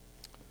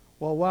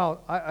Well, wow,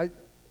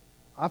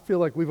 I feel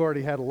like we've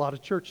already had a lot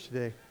of church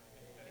today.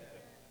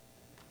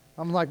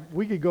 I'm like,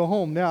 we could go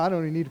home now. I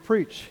don't even need to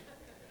preach.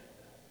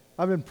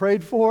 I've been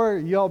prayed for.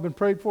 Y'all been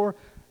prayed for.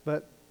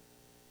 But,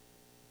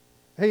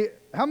 hey,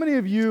 how many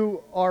of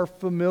you are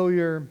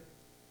familiar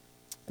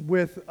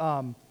with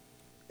a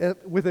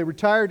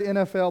retired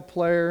NFL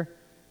player,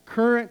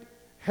 current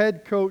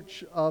head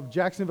coach of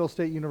Jacksonville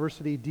State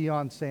University,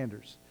 Deion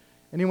Sanders?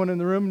 Anyone in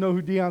the room know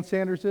who Deion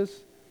Sanders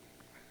is?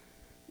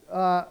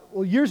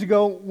 Well, years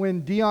ago,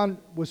 when Deion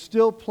was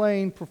still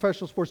playing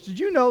professional sports, did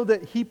you know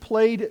that he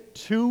played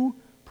 2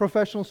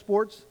 professional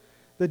sports?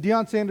 That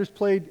Deion Sanders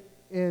played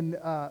in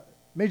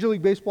Major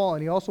League Baseball,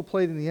 and he also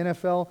played in the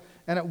NFL.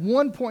 And at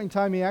one point in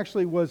time,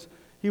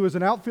 he was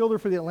an outfielder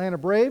for the Atlanta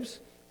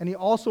Braves, and he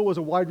also was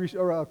a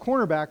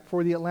cornerback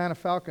for the Atlanta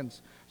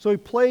Falcons. So he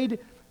played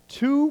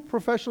 2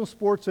 professional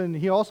sports, and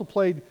he also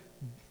played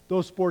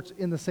those sports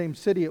in the same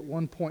city at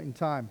one point in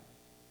time.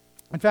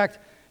 In fact,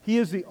 he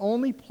is the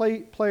only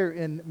player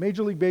in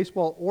Major League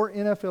Baseball or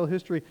NFL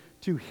history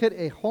to hit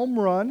a home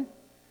run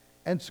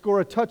and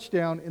score a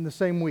touchdown in the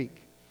same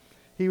week.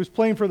 He was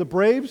playing for the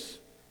Braves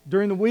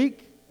during the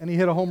week, and he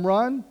hit a home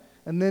run,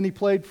 and then he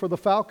played for the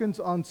Falcons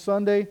on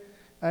Sunday,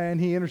 and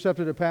he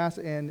intercepted a pass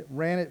and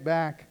ran it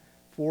back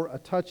for a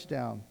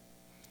touchdown.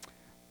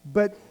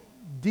 But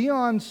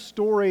Deion's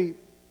story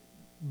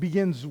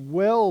begins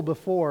well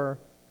before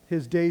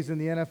his days in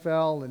the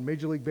NFL and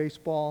Major League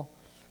Baseball.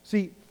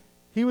 See,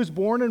 he was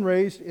born and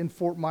raised in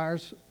Fort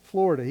Myers,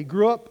 Florida. He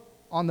grew up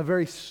on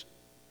the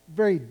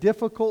very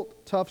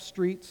difficult, tough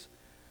streets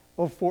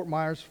of Fort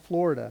Myers,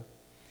 Florida.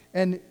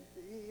 And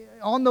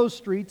on those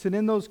streets and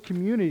in those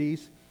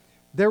communities,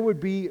 there would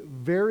be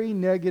very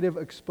negative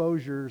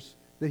exposures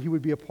that he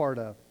would be a part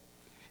of.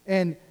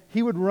 And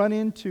he would run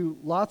into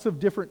lots of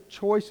different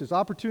choices,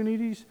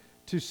 opportunities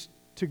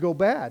to go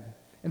bad.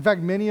 In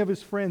fact, many of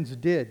his friends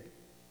did.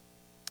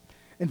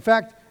 In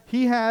fact,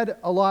 he had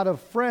a lot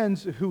of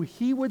friends who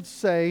he would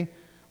say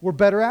were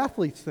better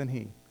athletes than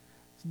he.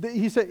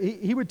 He said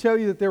he would tell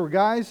you that there were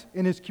guys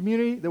in his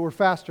community that were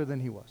faster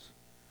than he was,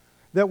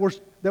 that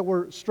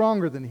were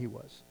stronger than he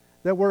was,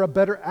 that were a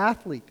better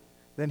athlete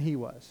than he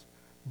was.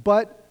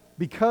 But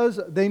because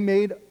they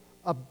made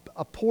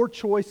a poor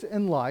choice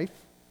in life,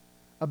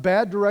 a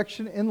bad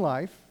direction in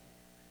life,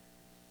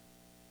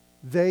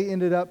 they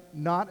ended up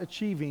not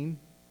achieving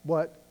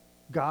what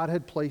God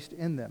had placed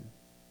in them.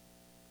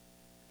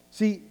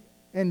 See,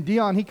 and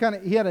Deion,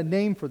 he had a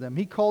name for them.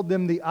 He called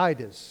them the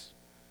Idas.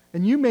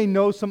 And you may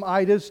know some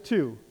Idas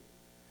too.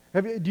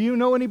 Do you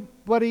know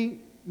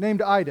anybody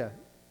named Ida?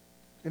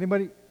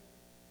 Anybody?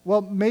 Well,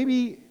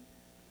 maybe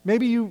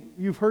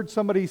you've heard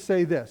somebody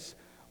say this.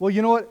 Well,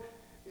 you know what?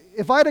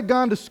 If I'd have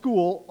gone to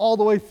school all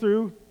the way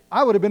through,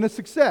 I would have been a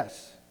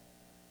success.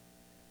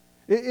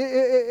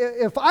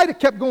 If I'd have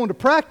kept going to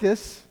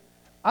practice,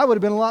 I would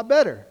have been a lot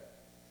better.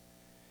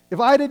 If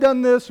I'd have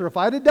done this or if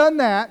I'd have done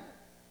that,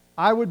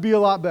 I would be a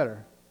lot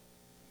better.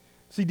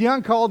 See,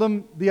 Deion called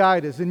them the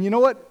Idas. And you know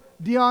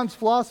what Deion's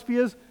philosophy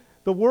is?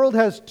 The world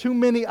has too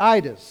many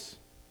Idas.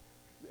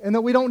 And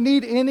that we don't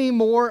need any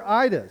more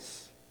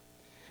Idas.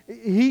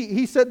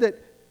 He said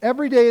that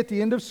every day at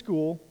the end of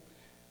school,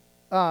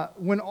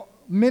 when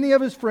many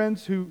of his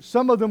friends,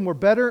 some of them were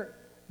better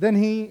than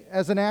he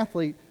as an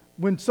athlete,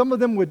 when some of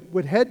them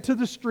would head to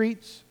the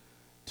streets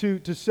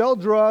to sell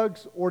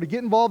drugs or to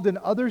get involved in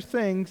other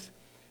things,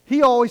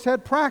 he always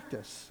had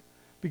practice.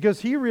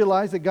 Because he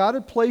realized that God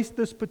had placed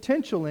this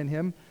potential in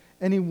him,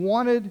 and he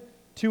wanted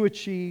to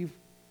achieve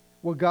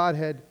what God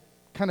had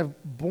kind of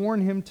born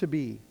him to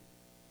be.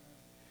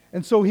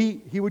 And so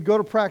he would go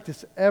to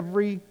practice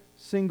every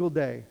single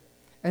day.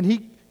 And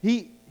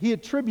he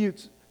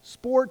attributes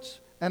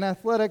sports and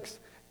athletics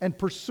and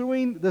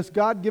pursuing this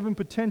God-given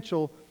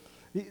potential,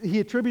 he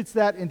attributes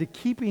that into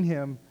keeping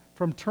him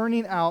from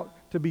turning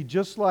out to be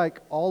just like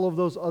all of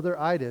those other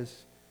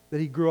Idas that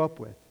he grew up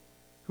with,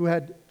 who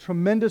had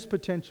tremendous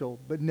potential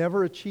but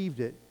never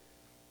achieved it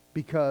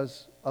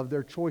because of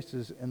their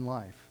choices in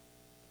life.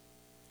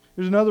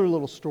 There's another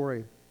little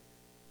story.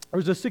 There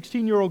was a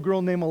 16-year-old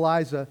girl named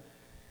Eliza,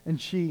 and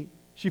she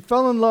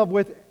fell in love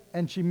with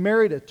and she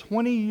married a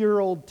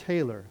 20-year-old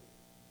tailor.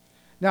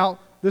 Now,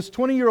 this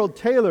 20-year-old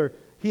tailor,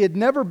 he had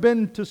never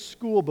been to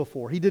school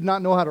before. He did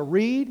not know how to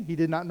read. He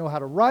did not know how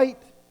to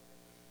write.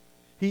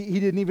 He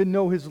didn't even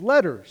know his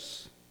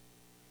letters.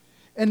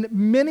 And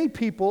many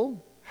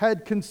people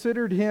had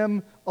considered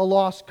him a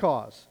lost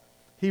cause.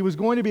 He was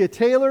going to be a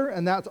tailor,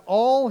 and that's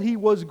all he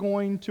was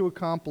going to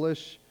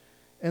accomplish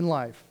in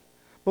life.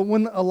 But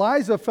when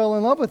Eliza fell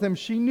in love with him,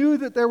 she knew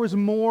that there was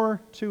more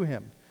to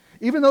him.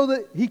 Even though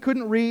that he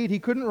couldn't read, he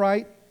couldn't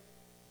write,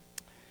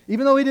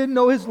 even though he didn't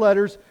know his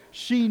letters,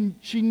 she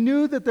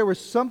knew that there was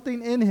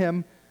something in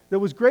him that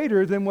was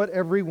greater than what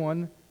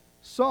everyone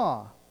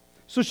saw.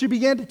 So she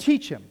began to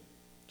teach him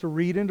to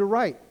read and to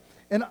write.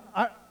 And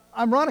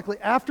ironically,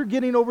 after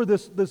getting over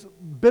this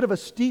bit of a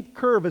steep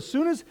curve, as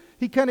soon as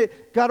he kind of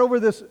got over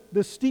this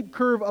steep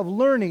curve of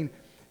learning,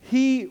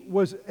 he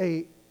was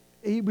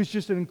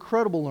just an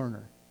incredible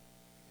learner.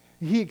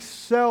 He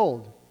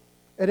excelled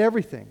at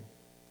everything.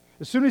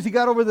 As soon as he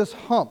got over this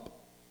hump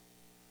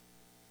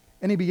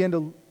and he began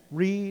to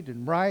read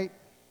and write,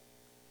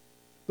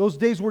 those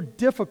days were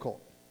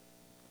difficult.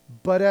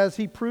 But as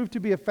he proved to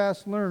be a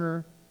fast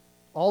learner,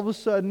 all of a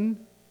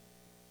sudden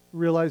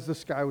realized the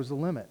sky was the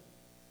limit.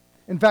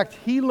 In fact,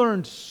 he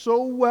learned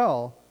so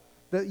well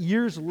that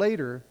years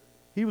later,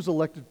 he was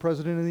elected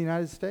president of the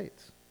United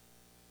States.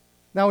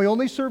 Now, he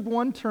only served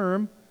one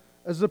term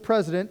as the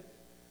president,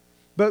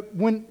 but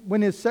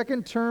when his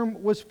second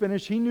term was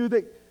finished, he knew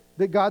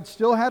that God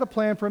still had a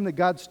plan for him, that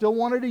God still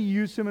wanted to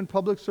use him in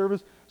public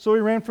service, so he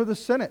ran for the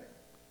Senate.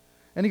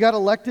 And he got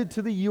elected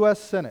to the U.S.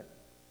 Senate.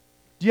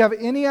 Do you have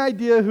any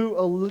idea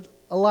who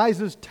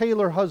Eliza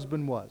Taylor's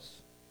husband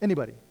was?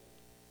 Anybody?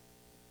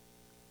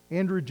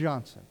 Andrew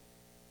Johnson,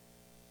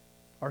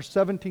 our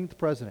 17th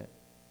president.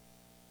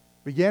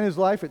 Began his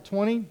life at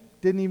 20,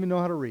 didn't even know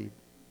how to read.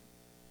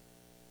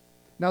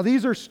 Now,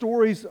 these are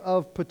stories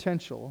of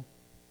potential.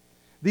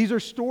 These are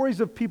stories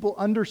of people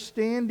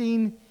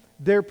understanding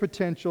their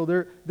potential.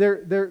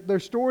 They're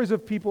stories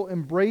of people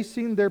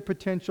embracing their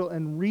potential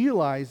and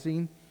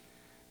realizing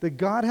that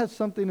God has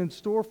something in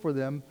store for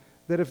them,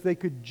 that if they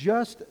could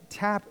just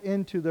tap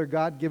into their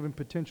God-given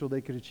potential,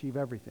 they could achieve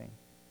everything.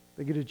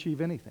 They could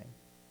achieve anything.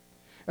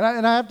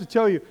 And I have to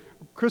tell you,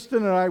 Kristen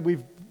and I,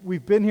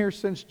 we've been here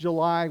since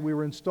July. We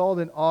were installed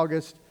in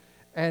August,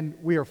 and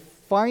we are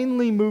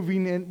finally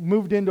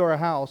moved into our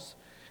house.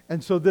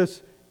 And so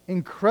this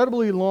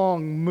incredibly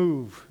long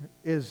move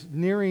is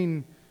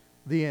nearing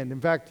the end.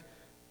 In fact,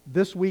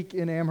 this week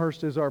in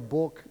Amherst is our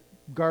bulk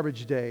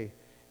garbage day.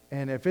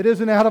 And if it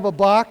isn't out of a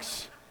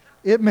box,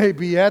 it may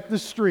be at the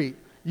street.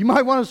 You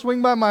might want to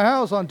swing by my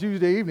house on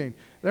Tuesday evening.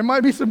 There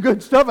might be some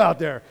good stuff out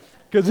there.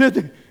 Because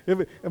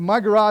if my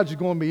garage is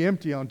going to be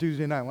empty on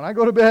Tuesday night. When I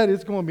go to bed,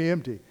 it's going to be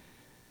empty.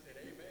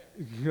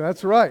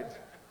 That's right.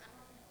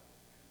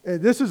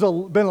 This has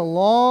been a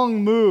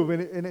long move,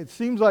 and it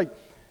seems like,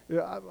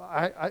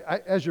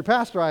 I, as your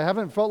pastor, I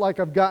haven't felt like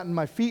I've gotten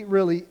my feet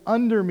really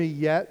under me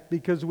yet,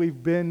 because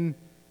we've been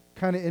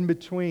kind of in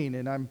between.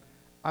 And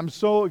I'm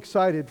so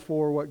excited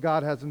for what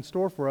God has in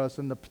store for us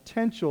and the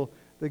potential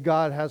that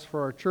God has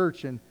for our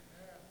church. And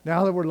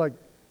now that we're like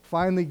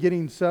finally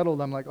getting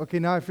settled, I'm like, okay,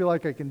 now I feel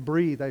like I can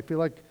breathe. I feel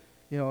like,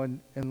 and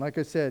like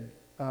I said,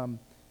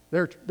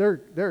 there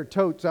are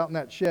totes out in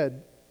that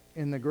shed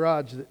in the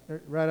garage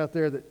right out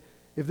there that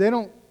if they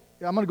don't,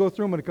 I'm going to go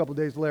through them in a couple of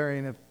days, Larry,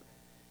 and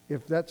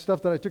if that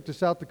stuff that I took to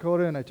South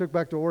Dakota and I took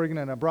back to Oregon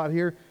and I brought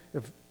here,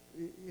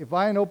 if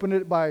I ain't opened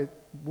it by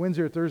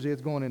Wednesday or Thursday,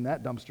 it's going in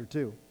that dumpster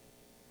too.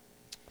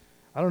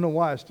 I don't know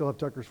why I still have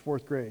Tucker's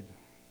 4th grade.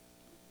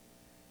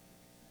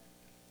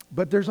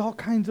 But there's all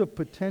kinds of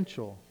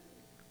potential.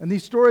 And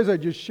these stories I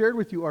just shared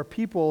with you are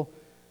people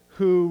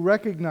who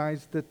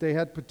recognized that they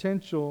had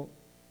potential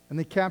and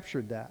they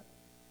captured that.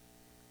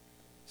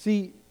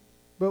 See,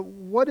 but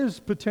what is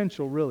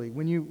potential really?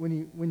 When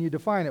you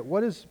define it,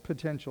 what is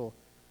potential?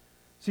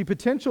 See,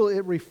 potential,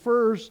 it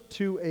refers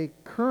to a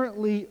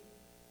currently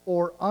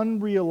or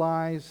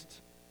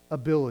unrealized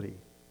ability.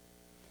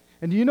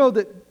 And do you know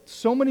that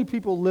so many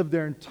people live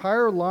their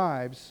entire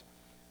lives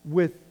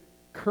with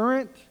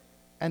current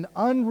and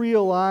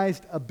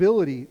unrealized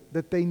ability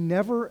that they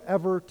never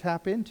ever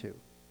tap into?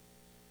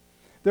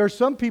 There are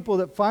some people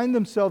that find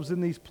themselves in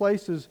these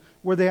places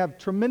where they have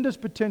tremendous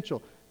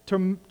potential,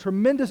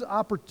 tremendous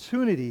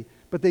opportunity,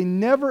 but they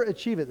never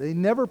achieve it. They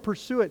never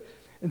pursue it.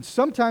 And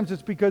sometimes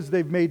it's because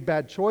they've made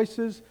bad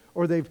choices,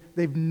 or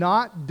they've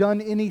not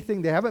done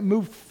anything. They haven't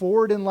moved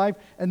forward in life,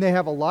 and they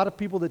have a lot of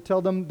people that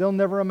tell them they'll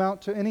never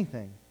amount to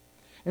anything.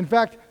 In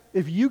fact,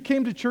 if you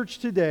came to church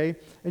today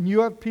and you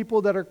have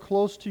people that are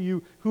close to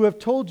you who have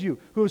told you,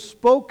 who have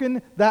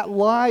spoken that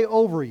lie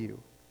over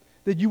you,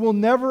 that you will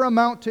never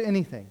amount to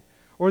anything,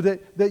 or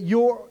that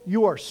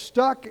you are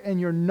stuck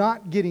and you're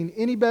not getting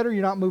any better,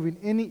 you're not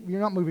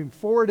moving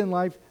forward in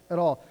life at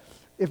all.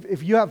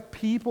 If you have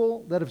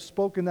people that have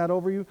spoken that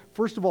over you,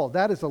 first of all,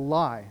 that is a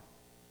lie.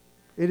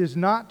 It is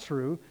not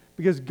true,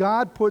 because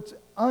God puts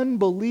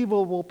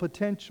unbelievable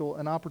potential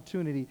and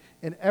opportunity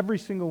in every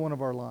single one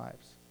of our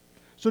lives.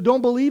 So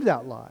don't believe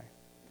that lie.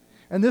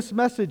 And this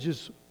message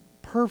is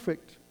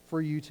perfect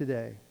for you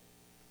today.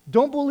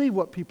 Don't believe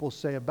what people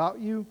say about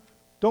you.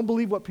 Don't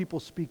believe what people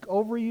speak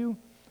over you.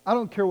 I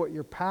don't care what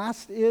your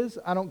past is.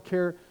 I don't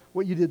care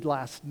what you did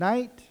last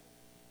night.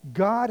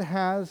 God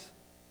has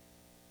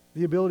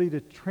the ability to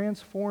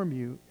transform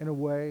you in a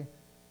way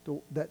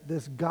that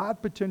this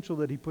God potential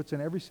that He puts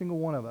in every single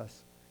one of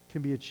us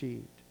can be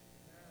achieved.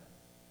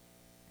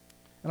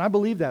 And I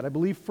believe that. I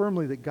believe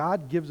firmly that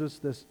God gives us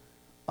this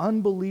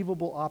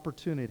unbelievable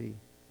opportunity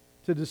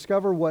to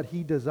discover what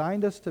He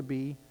designed us to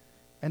be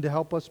and to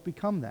help us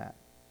become that.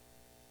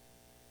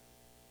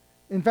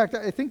 In fact,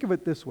 I think of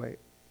it this way,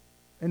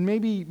 and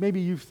maybe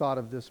you've thought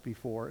of this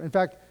before. In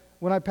fact,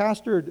 when I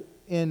pastored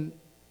in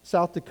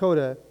South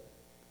Dakota,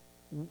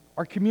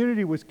 our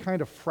community was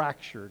kind of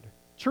fractured.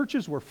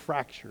 Churches were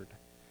fractured.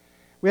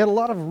 We had a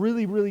lot of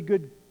really, really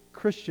good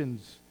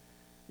Christians.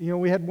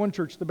 We had one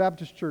church, the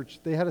Baptist church.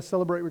 They had to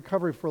celebrate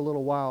recovery for a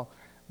little while.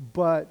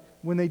 But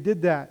when they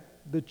did that,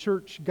 the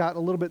church got a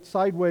little bit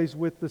sideways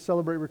with the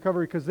Celebrate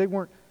Recovery because they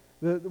weren't,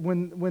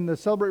 when the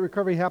Celebrate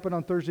Recovery happened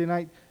on Thursday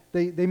night,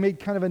 they made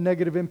kind of a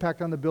negative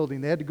impact on the building.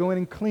 They had to go in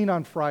and clean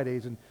on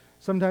Fridays, and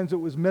sometimes it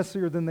was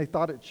messier than they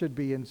thought it should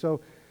be. And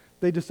so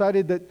they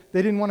decided that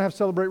they didn't want to have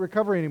Celebrate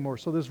Recovery anymore.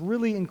 So this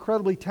really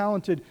incredibly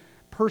talented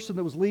person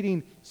that was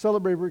leading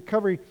Celebrate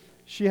Recovery,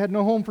 she had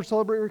no home for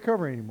Celebrate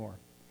Recovery anymore.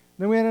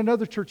 Then we had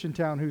another church in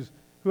town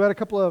who had a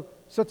couple of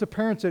sets of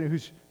parents in it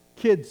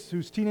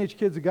whose teenage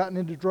kids had gotten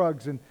into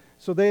drugs. And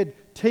so they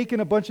had taken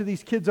a bunch of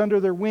these kids under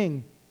their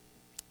wing.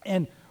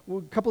 And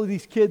a couple of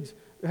these kids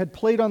had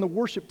played on the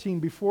worship team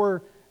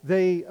before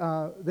they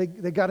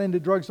got into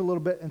drugs a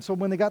little bit. And so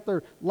when they got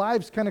their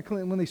lives kind of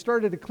clean, when they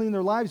started to clean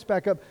their lives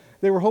back up,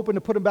 they were hoping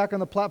to put them back on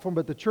the platform,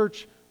 but the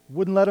church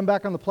wouldn't let them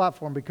back on the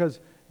platform because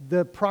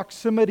the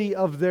proximity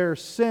of their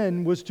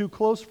sin was too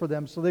close for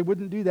them, so they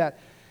wouldn't do that.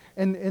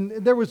 And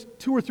there was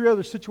 2 or 3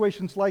 other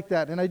situations like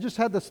that. And I just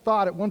had this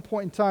thought at one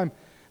point in time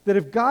that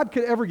if God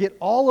could ever get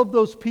all of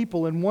those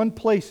people in one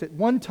place at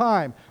one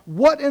time,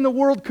 what in the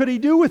world could He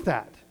do with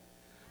that?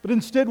 But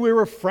instead we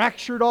were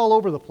fractured all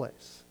over the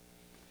place.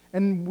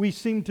 And we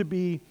seemed to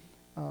be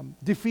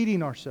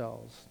defeating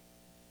ourselves.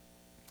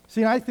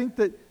 See, I think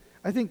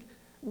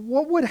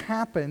what would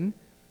happen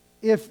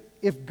if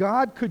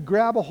God could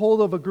grab a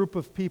hold of a group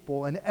of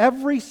people and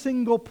every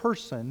single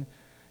person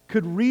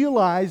could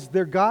realize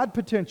their God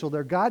potential,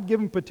 their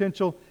God-given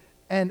potential,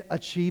 and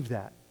achieve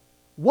that?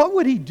 What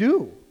would He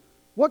do?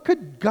 What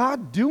could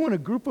God do in a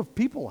group of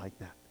people like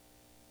that?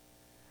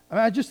 I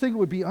mean, I just think it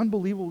would be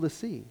unbelievable to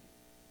see.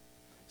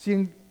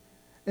 See,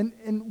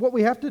 and what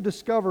we have to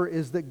discover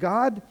is that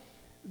God,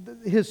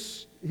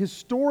 His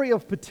story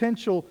of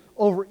potential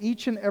over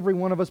each and every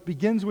one of us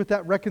begins with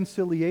that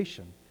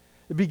reconciliation.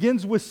 It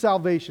begins with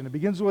salvation. It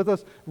begins with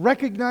us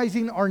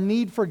recognizing our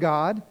need for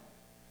God,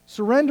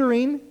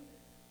 surrendering,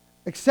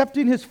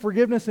 accepting His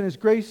forgiveness and His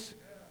grace,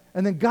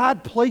 and then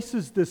God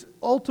places this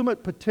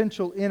ultimate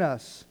potential in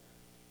us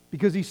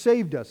because He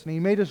saved us and He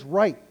made us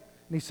right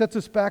and He sets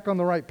us back on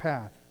the right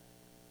path.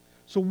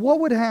 So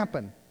what would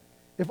happen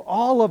if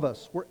all of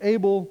us were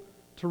able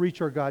to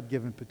reach our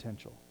God-given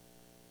potential?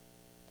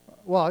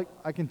 Well,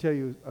 I can tell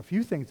you a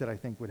few things that I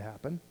think would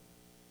happen.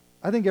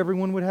 I think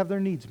everyone would have their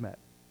needs met.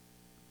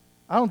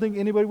 I don't think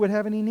anybody would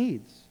have any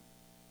needs.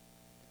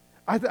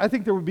 I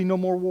think there would be no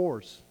more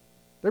wars.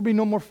 There'd be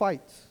no more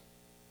fights.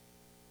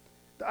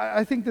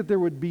 I think that there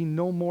would be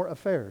no more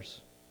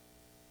affairs.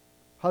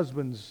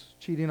 Husbands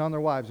cheating on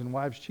their wives and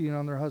wives cheating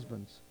on their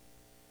husbands.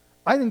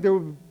 I think there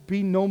would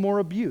be no more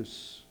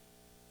abuse.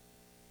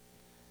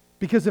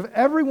 Because if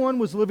everyone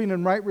was living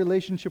in right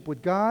relationship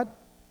with God,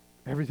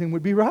 everything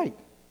would be right.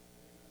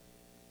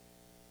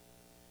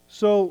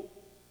 So,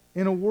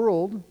 in a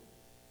world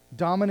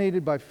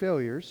dominated by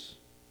failures,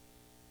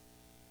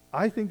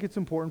 I think it's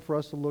important for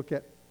us to look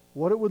at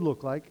what it would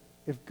look like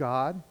if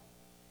God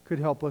could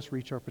help us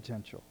reach our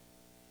potential.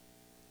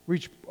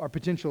 Reach our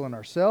potential in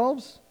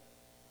ourselves,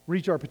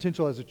 reach our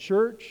potential as a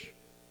church,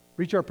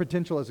 reach our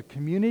potential as a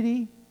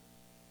community,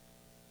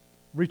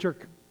 reach our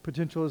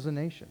potential as a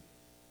nation.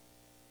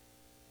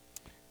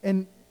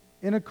 And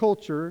in a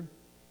culture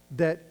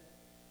that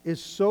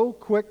is so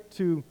quick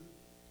to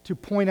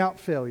point out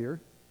failure,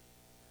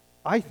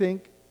 I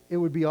think it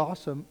would be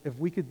awesome if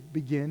we could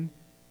begin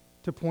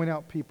to point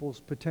out people's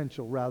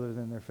potential rather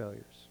than their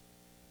failures.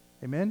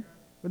 Amen?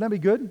 Wouldn't that be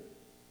good?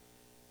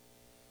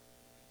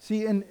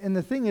 See, and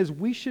the thing is,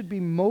 we should be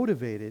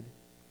motivated.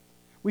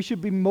 We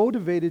should be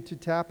motivated to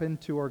tap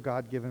into our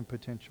God-given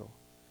potential.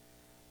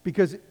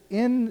 Because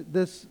in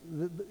this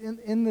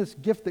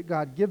gift that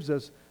God gives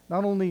us,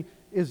 not only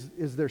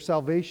is there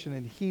salvation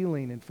and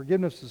healing and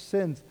forgiveness of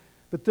sins,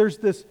 but there's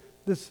this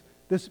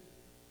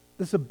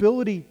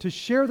ability to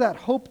share that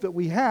hope that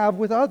we have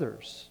with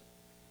others.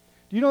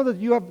 Do you know that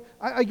you have,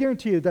 I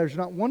guarantee you there's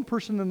not one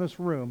person in this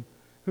room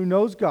who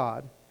knows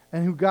God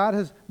and who God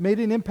has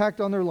made an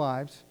impact on their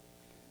lives.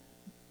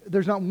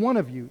 There's not one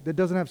of you that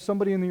doesn't have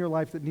somebody in your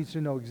life that needs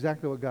to know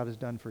exactly what God has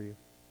done for you.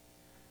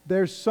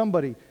 There's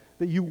somebody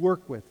that you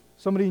work with,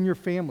 somebody in your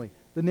family,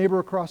 the neighbor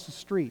across the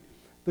street,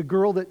 the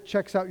girl that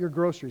checks out your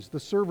groceries, the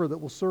server that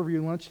will serve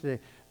you lunch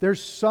today.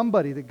 There's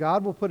somebody that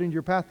God will put in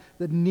your path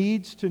that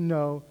needs to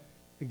know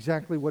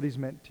exactly what He's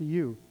meant to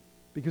you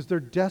because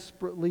they're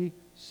desperately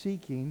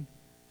seeking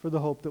for the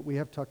hope that we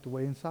have tucked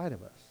away inside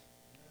of us.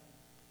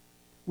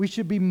 We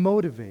should be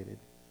motivated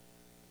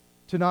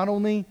to not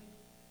only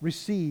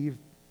receive,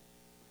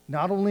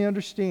 not only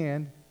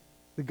understand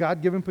the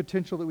God-given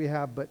potential that we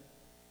have, but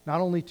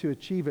not only to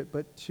achieve it,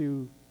 but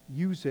to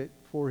use it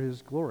for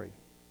His glory.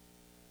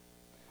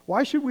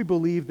 Why should we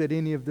believe that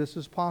any of this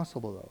is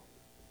possible, though?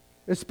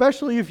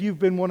 Especially if you've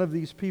been one of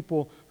these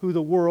people who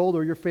the world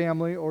or your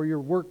family or your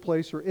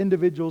workplace or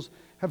individuals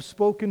have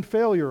spoken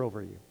failure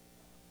over you.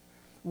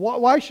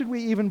 Why should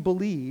we even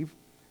believe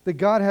that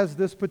God has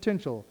this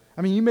potential?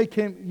 I mean,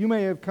 you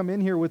may have come in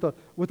here with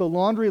a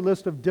laundry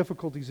list of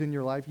difficulties in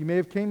your life. You may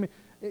have came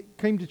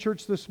to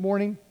church this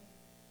morning,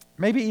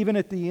 maybe even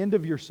at the end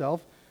of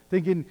yourself,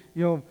 thinking,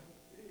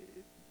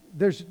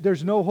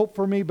 there's no hope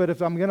for me, but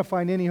if I'm going to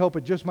find any hope,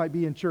 it just might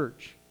be in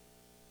church.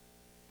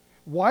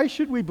 Why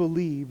should we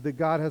believe that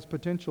God has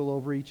potential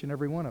over each and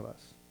every one of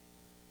us?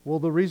 Well,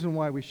 the reason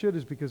why we should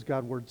is because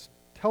God's Word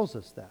tells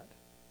us that.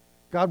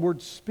 God's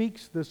Word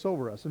speaks this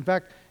over us. In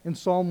fact, in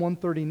Psalm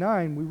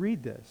 139, we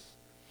read this.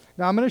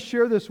 Now, I'm going to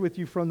share this with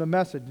you from the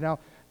Message. Now,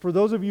 for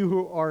those of you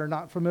who are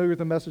not familiar with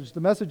the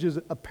Message is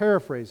a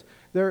paraphrase.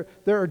 There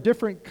are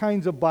different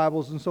kinds of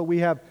Bibles, and so we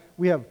have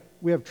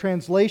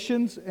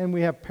translations and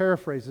we have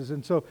paraphrases.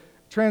 And so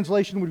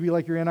translation would be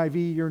like your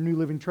NIV, your New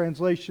Living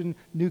Translation,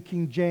 New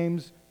King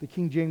James, the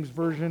King James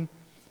Version.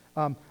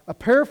 A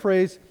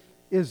paraphrase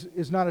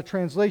is not a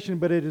translation,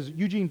 but it is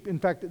in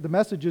fact, the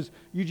Message is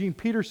Eugene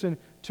Peterson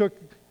took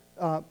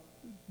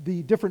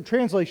the different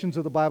translations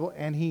of the Bible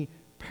and he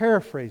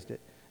paraphrased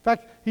it. In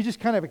fact, he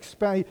just kind of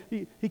expanded,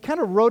 he kind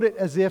of wrote it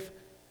as if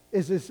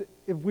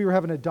we were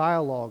having a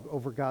dialogue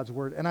over God's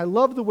Word. And I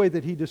love the way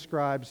that he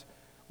describes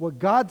what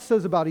God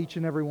says about each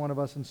and every one of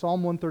us in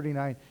Psalm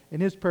 139 in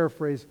his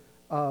paraphrase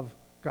of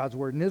God's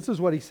Word. And this is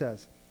what he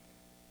says.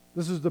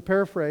 This is the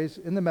paraphrase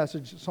in the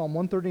Message, Psalm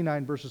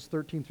 139, verses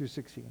 13 through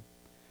 16.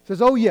 It says,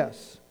 "Oh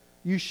yes,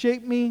 you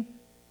shaped me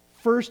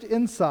first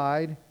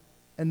inside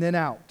and then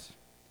out.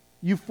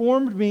 You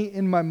formed me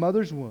in my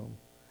mother's womb.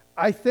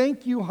 I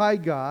thank you, high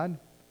God,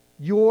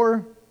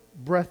 you're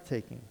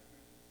breathtaking.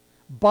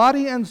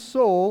 Body and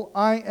soul,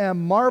 I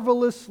am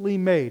marvelously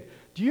made."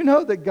 Do you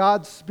know that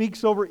God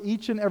speaks over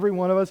each and every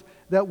one of us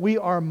that we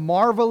are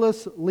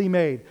marvelously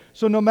made?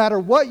 So no matter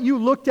what you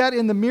looked at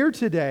in the mirror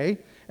today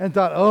and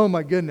thought, "Oh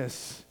my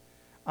goodness,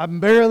 I'm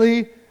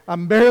barely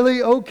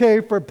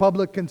okay for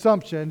public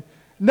consumption."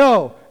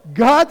 No,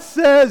 God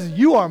says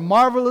you are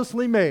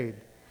marvelously made.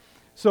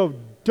 So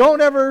don't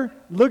ever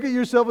look at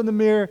yourself in the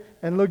mirror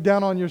and look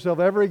down on yourself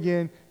ever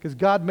again, because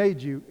God made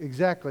you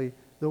exactly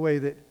the way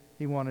that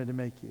He wanted to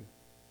make you.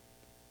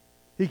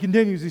 He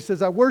continues, he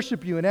says, "I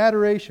worship you in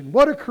adoration."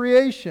 What a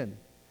creation.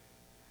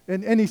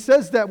 And he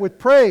says that with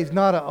praise,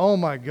 not a, "Oh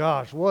my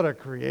gosh, what a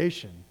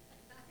creation."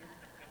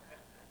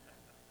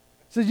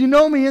 He says, "You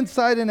know me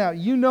inside and out.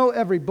 You know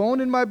every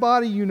bone in my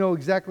body. You know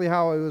exactly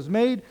how I was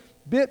made,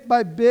 bit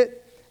by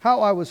bit,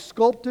 how I was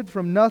sculpted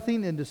from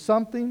nothing into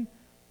something.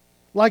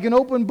 Like an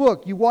open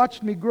book, you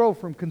watched me grow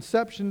from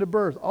conception to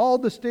birth. All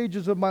the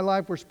stages of my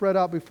life were spread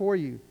out before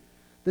you.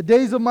 The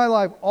days of my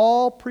life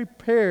all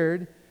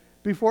prepared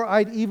before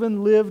I'd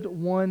even lived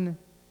one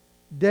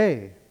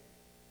day."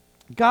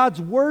 God's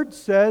Word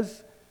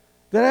says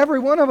that every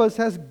one of us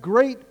has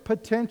great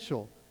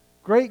potential,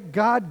 great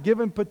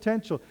God-given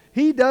potential.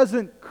 He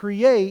doesn't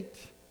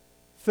create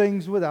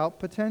things without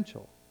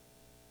potential.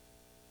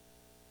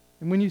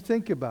 And when you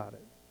think about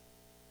it,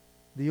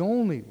 the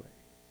only way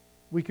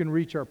we can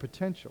reach our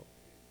potential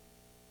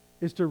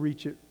is to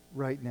reach it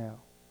right now.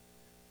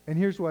 And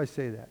here's why I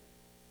say that.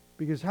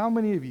 Because how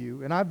many of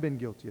you, and I've been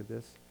guilty of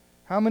this,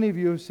 how many of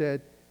you have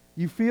said,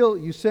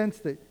 you sense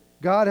that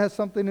God has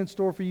something in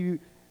store for you,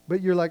 but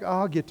you're like, "Oh,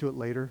 I'll get to it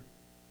later.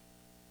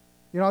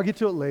 I'll get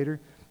to it later."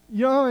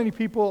 You know how many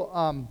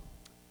people,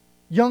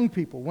 young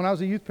people, when I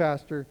was a youth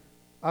pastor,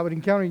 I would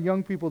encounter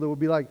young people that would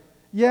be like,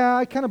 "Yeah,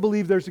 I kind of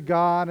believe there's a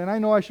God, and I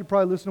know I should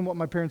probably listen to what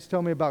my parents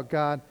tell me about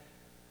God,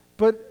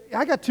 but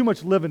I got too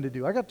much living to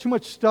do. I got too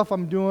much stuff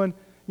I'm doing.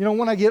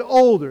 When I get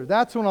older,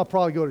 that's when I'll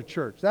probably go to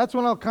church. That's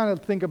when I'll kind of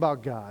think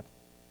about God."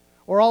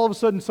 Or all of a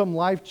sudden some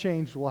life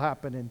change will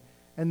happen,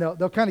 and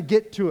they'll kind of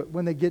get to it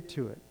when they get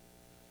to it.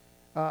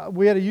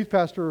 We had a youth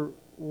pastor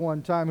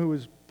one time who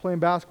was playing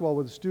basketball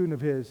with a student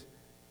of his,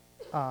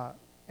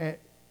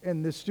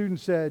 and the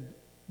student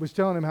was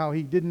telling him how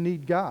he didn't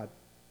need God.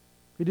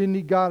 He didn't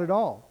need God at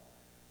all.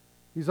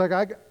 He's like,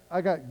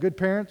 I got good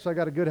parents, I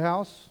got a good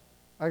house,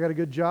 I got a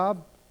good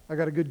job, I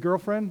got a good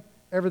girlfriend,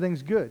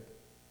 everything's good.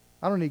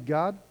 I don't need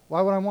God.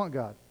 Why would I want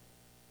God?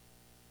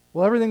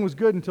 Well, everything was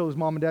good until his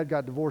mom and dad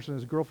got divorced and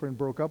his girlfriend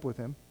broke up with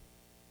him.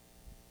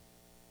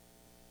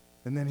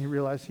 And then he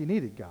realized he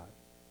needed God.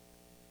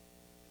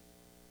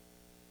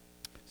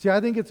 See, I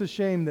think it's a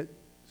shame that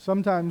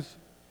sometimes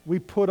we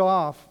put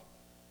off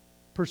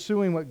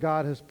pursuing what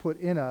God has put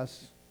in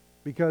us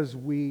because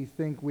we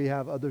think we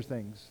have other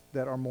things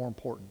that are more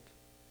important.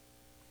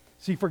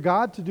 See, for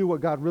God to do what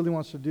God really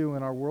wants to do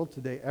in our world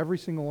today, every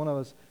single one of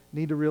us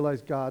need to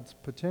realize God's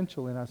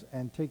potential in us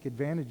and take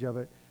advantage of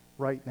it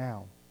right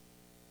now.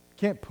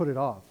 Can't put it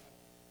off.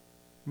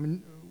 I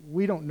mean,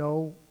 we don't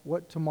know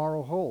what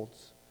tomorrow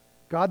holds.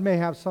 God may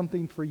have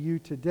something for you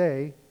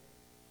today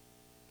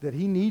that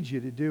He needs you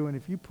to do, and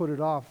if you put it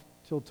off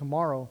till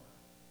tomorrow,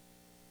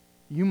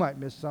 you might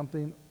miss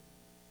something,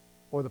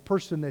 or the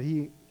person that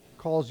He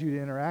calls you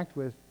to interact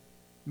with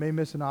may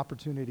miss an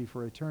opportunity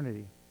for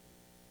eternity.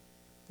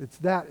 It's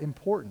that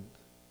important.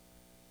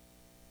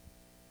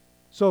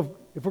 So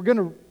if we're going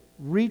to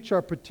reach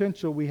our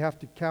potential, we have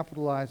to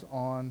capitalize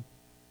on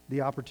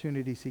the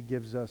opportunities He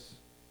gives us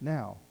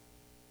now.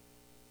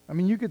 I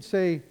mean, you could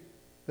say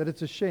that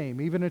it's a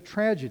shame, even a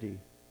tragedy,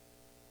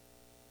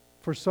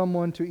 for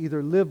someone to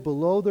either live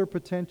below their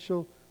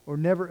potential or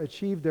never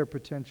achieve their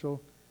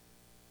potential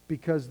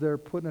because they're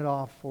putting it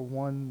off for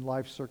one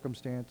life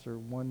circumstance or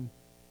one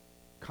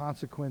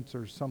consequence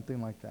or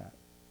something like that.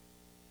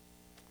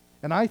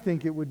 And I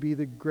think it would be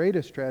the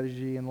greatest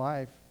strategy in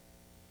life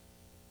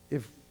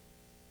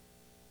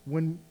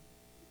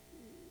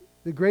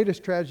the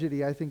greatest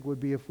tragedy, I think, would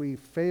be if we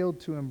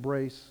failed to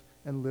embrace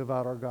and live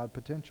out our God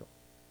potential.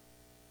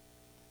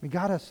 I mean,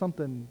 God has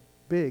something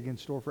big in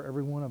store for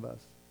every one of us.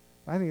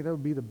 I think that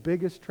would be the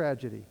biggest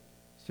tragedy,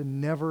 is to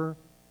never,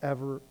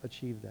 ever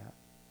achieve that.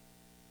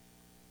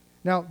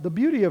 Now, the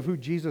beauty of who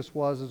Jesus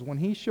was is when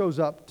he shows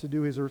up to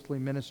do his earthly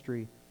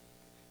ministry,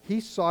 he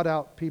sought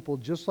out people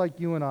just like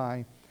you and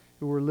I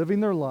who were living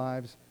their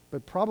lives,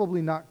 but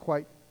probably not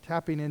quite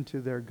tapping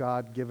into their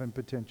God-given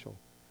potential.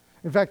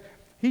 In fact,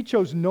 he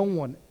chose no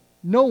one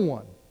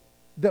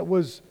that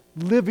was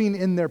living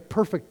in their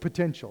perfect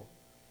potential.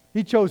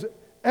 He chose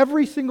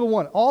every single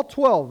one. All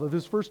 12 of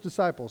his first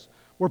disciples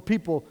were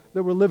people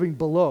that were living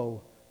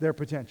below their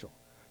potential.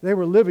 They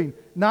were living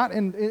not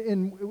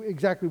in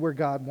exactly where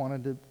God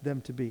wanted them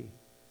to be.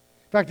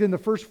 In fact, in the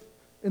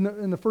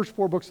first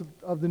 4 books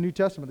of the New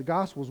Testament, the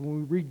Gospels, when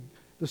we read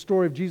the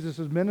story of Jesus'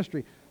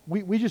 ministry,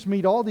 we just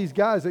meet all these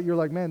guys that you're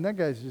like, man, that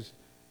guy's just,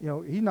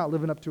 he's not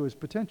living up to his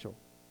potential.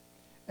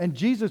 And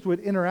Jesus would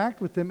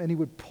interact with them and he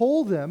would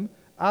pull them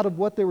out of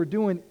what they were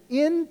doing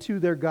into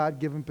their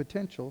God-given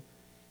potential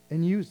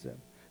and use them.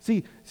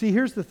 See,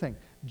 here's the thing.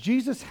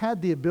 Jesus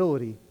had the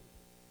ability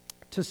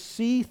to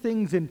see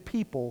things in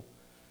people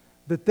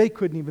that they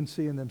couldn't even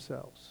see in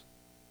themselves.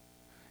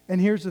 And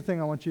here's the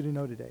thing I want you to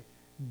know today.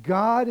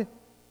 God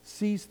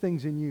sees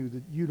things in you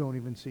that you don't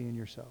even see in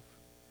yourself.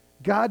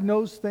 God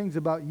knows things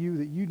about you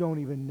that you don't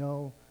even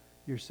know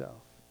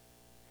yourself.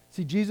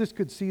 See, Jesus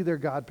could see their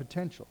God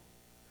potential,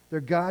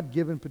 their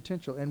God-given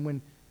potential. And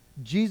when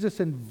Jesus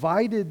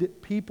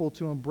invited people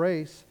to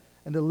embrace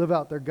and to live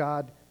out their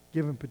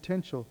God-given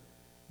potential,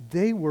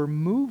 they were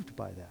moved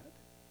by that.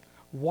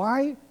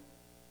 Why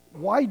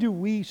do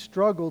we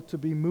struggle to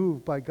be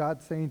moved by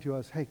God saying to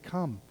us, hey,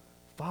 come,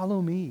 follow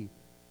me,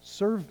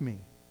 serve me?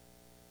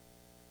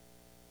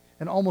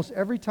 And almost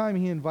every time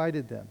he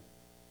invited them,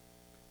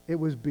 it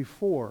was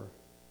before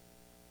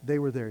they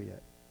were there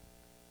yet.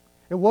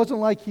 It wasn't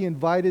like he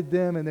invited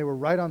them and they were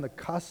right on the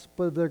cusp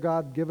of their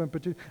God-given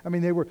potential. I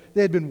mean,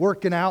 they had been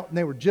working out and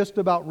they were just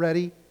about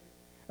ready.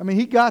 I mean,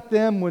 he got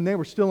them when they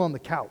were still on the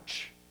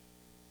couch.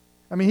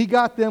 I mean, he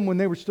got them when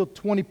they were still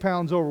 20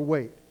 pounds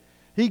overweight.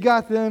 He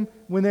got them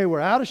when they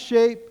were out of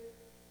shape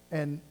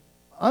and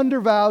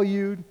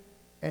undervalued.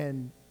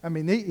 And, I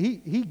mean,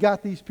 he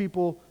got these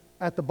people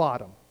at the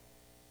bottom.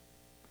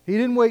 He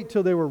didn't wait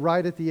till they were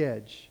right at the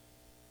edge.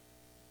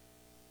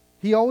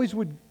 He always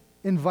would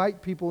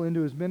invite people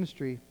into his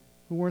ministry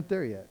who weren't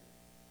there yet.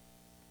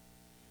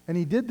 And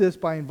he did this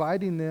by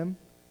inviting them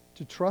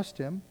to trust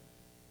him,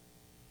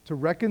 to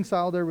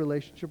reconcile their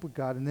relationship with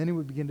God, and then he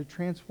would begin to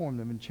transform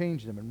them and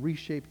change them and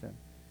reshape them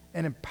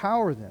and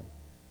empower them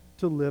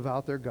to live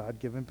out their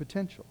God-given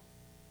potential.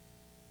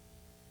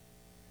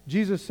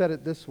 Jesus said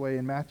it this way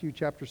in Matthew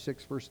chapter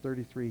 6, verse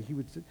 33.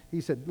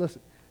 He said,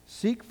 listen,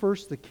 seek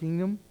first the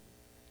kingdom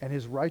and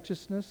his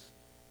righteousness,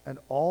 and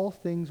all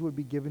things would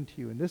be given to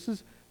you. And this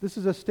is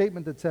a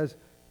statement that says,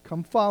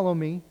 come follow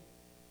me,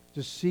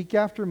 just seek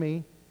after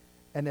me,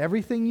 and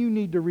everything you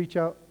need to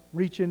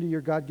reach into your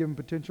God-given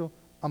potential,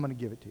 I'm going to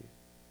give it to you.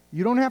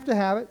 You don't have to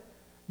have it.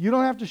 You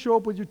don't have to show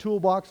up with your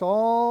toolbox,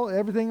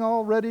 everything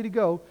all ready to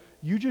go.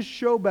 You just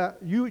show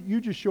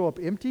up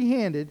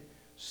empty-handed,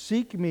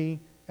 seek me,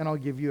 and I'll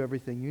give you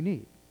everything you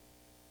need.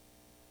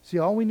 See,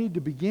 all we need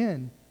to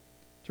begin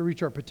to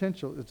reach our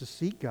potential is to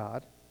seek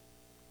God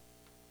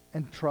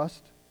and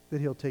trust that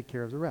he'll take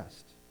care of the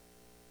rest.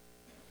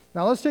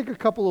 Now let's take a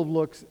couple of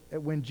looks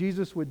at when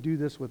Jesus would do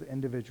this with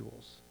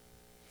individuals.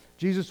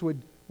 Jesus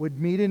would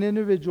meet an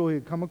individual, he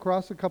would come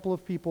across a couple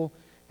of people,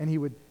 and he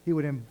would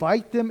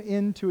invite them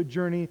into a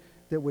journey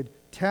that would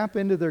tap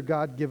into their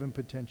God-given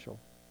potential.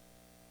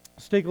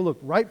 Let's take a look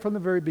right from the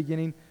very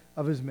beginning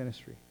of his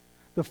ministry.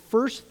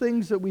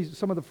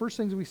 Some of the first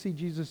things we see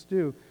Jesus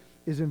do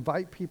is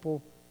invite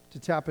people to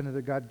tap into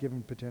their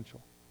God-given potential.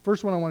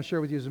 First one I want to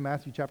share with you is in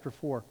Matthew chapter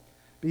 4.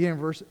 Beginning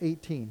in verse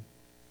 18.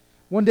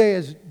 One day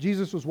as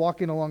Jesus was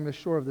walking along the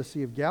shore of the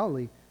Sea of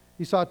Galilee,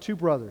 he saw 2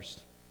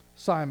 brothers,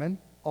 Simon,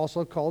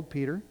 also called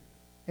Peter,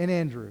 and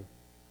Andrew,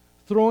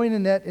 throwing a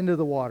net into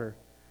the water,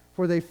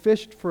 for they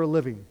fished for a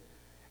living.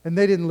 And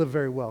they didn't live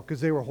very well because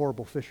they were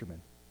horrible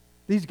fishermen.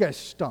 These guys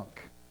stunk.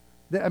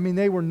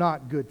 They were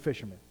not good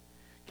fishermen.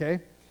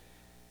 Okay?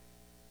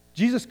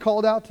 Jesus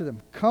called out to them,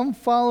 come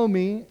follow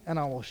me, and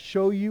I will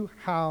show you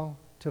how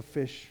to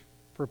fish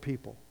for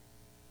people.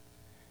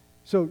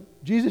 So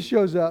Jesus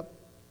shows up.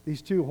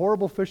 These 2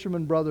 horrible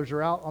fisherman brothers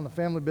are out on the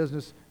family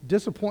business,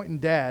 disappointing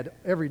dad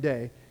every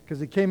day because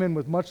they came in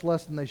with much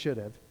less than they should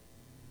have.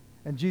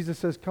 And Jesus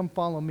says, come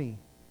follow me.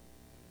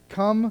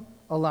 Come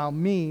allow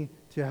me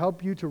to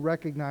help you to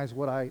recognize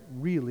what I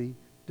really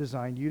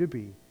designed you to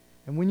be.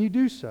 And when you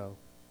do so,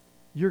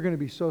 you're going to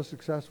be so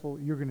successful,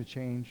 you're going to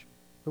change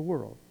the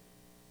world.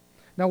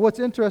 Now what's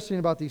interesting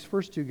about these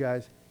first 2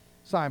 guys,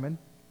 Simon,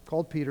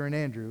 called Peter and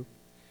Andrew,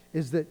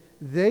 is that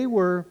they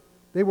were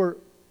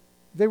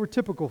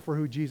typical for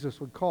who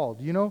Jesus would call.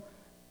 Do you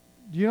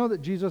know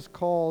that Jesus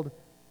called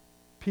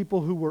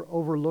people who were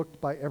overlooked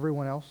by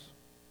everyone else?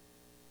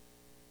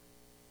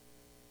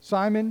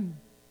 Simon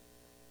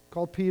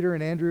called Peter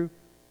and Andrew.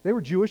 They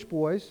were Jewish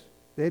boys.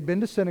 They had been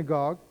to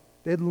synagogue.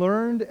 They had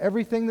learned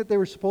everything that they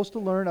were supposed to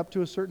learn up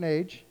to a certain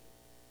age.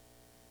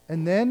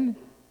 And then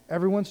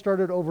everyone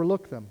started to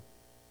overlook them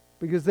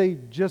because they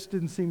just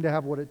didn't seem to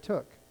have what it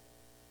took.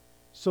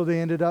 So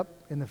they ended up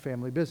in the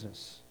family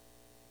business.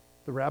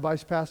 The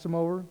rabbis passed them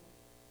over.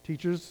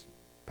 Teachers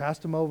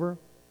passed them over.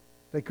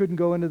 They couldn't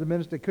go into the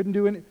ministry. They couldn't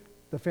do any.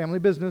 The family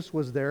business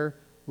was their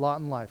lot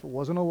in life. It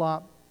wasn't a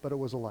lot, but it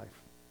was a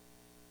life.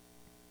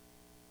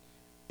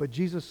 But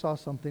Jesus saw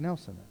something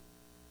else in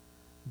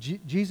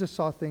them. Jesus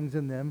saw things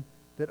in them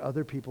that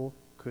other people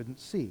couldn't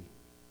see.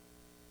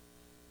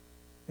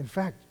 In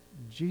fact,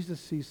 Jesus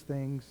sees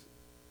things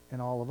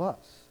in all of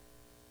us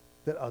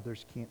that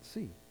others can't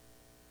see.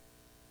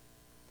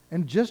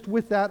 And just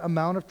with that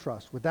amount of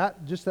trust, with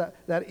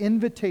that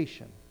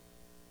invitation,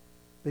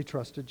 they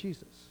trusted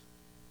Jesus.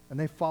 And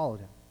they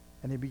followed him.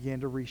 And he began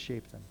to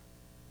reshape them.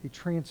 He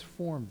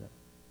transformed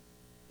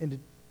them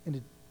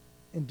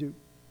into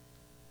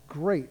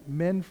great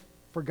men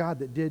for God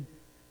that did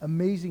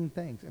amazing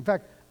things. In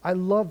fact, I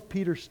love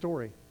Peter's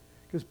story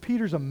because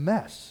Peter's a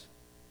mess.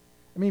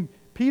 I mean,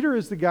 Peter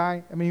is the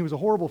guy, he was a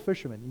horrible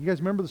fisherman. You guys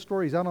remember the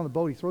story? He's out on the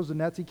boat. He throws the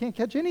nets. He can't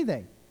catch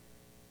anything.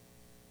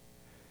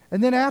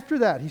 And then after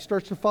that, he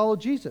starts to follow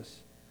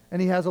Jesus.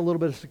 And he has a little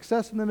bit of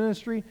success in the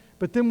ministry.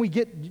 But then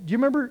do you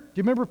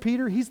remember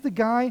Peter? He's the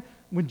guy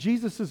when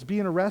Jesus is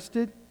being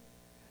arrested.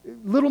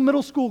 Little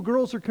middle school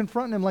girls are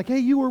confronting him like, hey,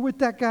 you were with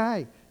that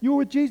guy. You were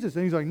with Jesus.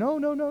 And he's like,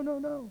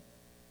 no.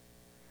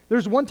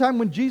 There's one time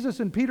when Jesus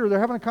and Peter, they're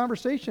having a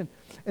conversation.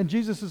 And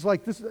Jesus is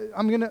like,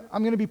 I'm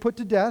gonna be put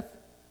to death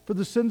for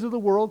the sins of the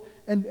world.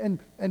 And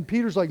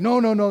Peter's like,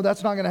 no,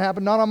 that's not going to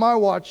happen. Not on my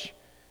watch.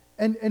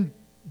 And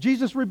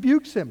Jesus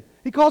rebukes him.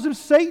 He calls him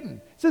Satan.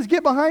 He says,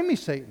 get behind me,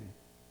 Satan.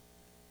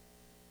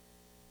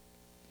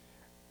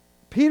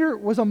 Peter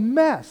was a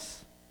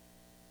mess.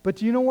 But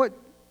do you know what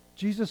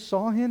Jesus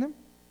saw in him?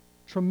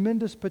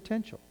 Tremendous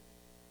potential.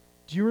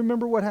 Do you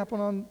remember what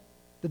happened on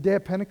the day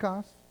of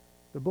Pentecost?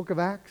 The book of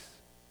Acts?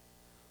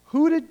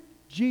 Who did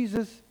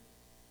Jesus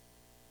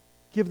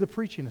give the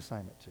preaching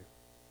assignment to?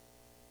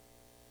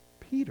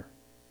 Peter.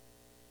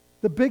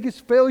 The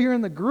biggest failure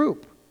in the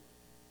group.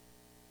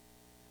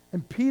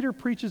 And Peter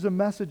preaches a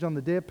message on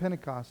the day of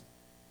Pentecost.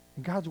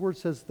 And God's word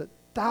says that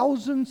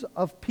thousands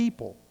of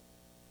people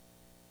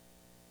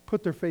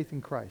put their faith in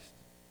Christ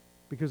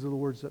because of the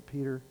words that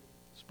Peter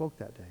spoke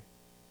that day.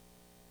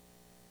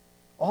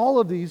 All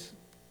of these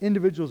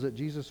individuals that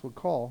Jesus would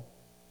call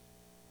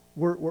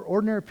were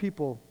ordinary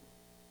people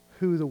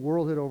who the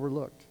world had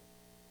overlooked.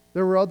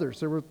 There were others.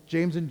 There were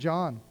James and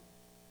John.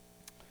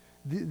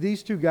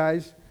 These two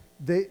guys,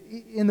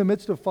 in the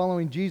midst of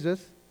following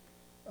Jesus,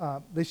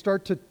 they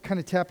start to kind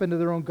of tap into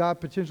their own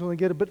God potential and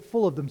get a bit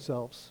full of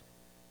themselves.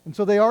 And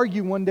so they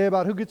argue one day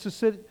about who gets to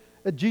sit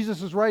at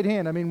Jesus' right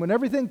hand. When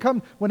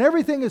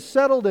everything is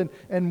settled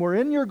and we're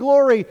in your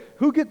glory,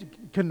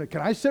 can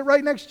I sit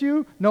right next to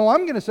you? No,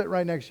 I'm going to sit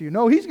right next to you.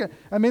 No,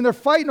 they're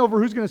fighting over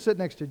who's going to sit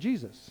next to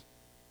Jesus.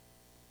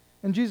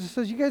 And Jesus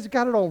says, you guys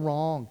got it all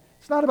wrong.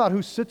 It's not about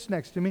who sits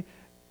next to me.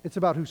 It's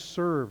about who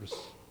serves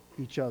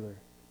each other.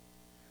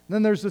 And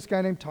then there's this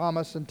guy named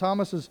Thomas, and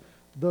Thomas is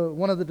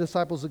one of the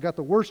disciples that got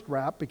the worst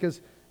rap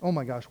because, oh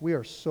my gosh, we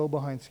are so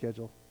behind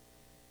schedule.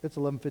 It's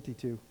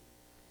 11:52.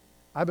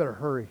 I better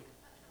hurry.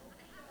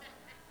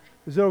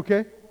 Is it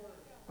okay?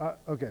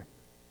 Okay.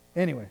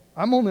 Anyway,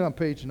 I'm only on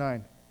page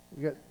 9.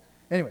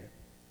 Anyway.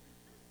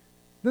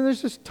 Then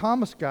there's this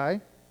Thomas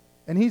guy,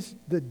 and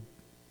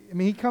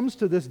he comes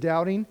to this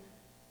doubting.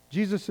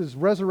 Jesus is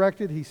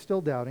resurrected. He's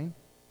still doubting.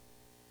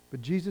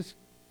 But Jesus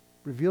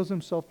reveals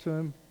himself to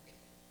him,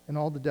 and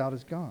all the doubt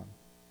is gone.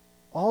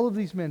 All of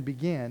these men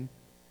began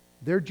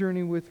their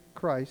journey with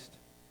Christ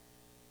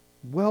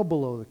well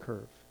below the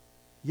curve.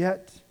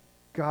 Yet,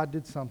 God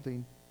did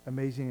something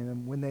amazing in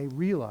them when they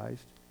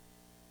realized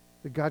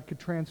that God could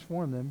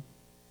transform them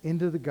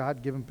into the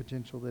God-given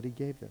potential that he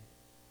gave them.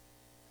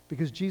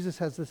 Because Jesus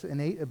has this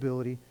innate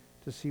ability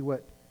to see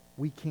what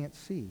we can't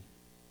see.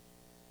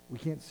 We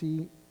can't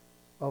see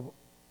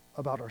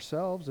about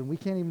ourselves, and we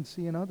can't even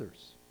see in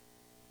others.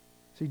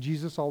 See,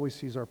 Jesus always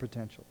sees our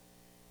potential,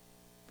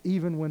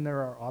 even when there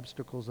are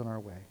obstacles in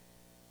our way.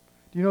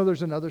 Do you know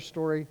there's another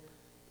story?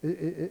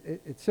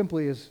 It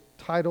simply is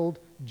titled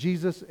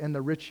Jesus and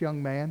the Rich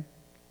Young Man.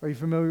 Are you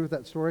familiar with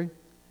that story?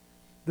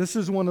 This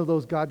is one of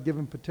those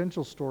God-given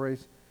potential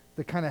stories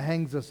that kind of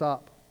hangs us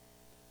up.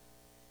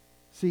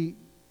 See,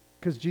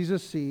 because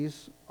Jesus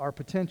sees our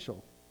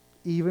potential,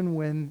 even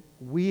when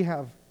we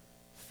have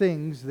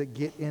things that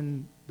get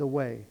in the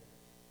way.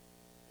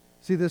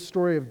 See, this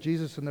story of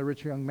Jesus and the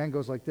rich young man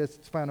goes like this.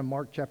 It's found in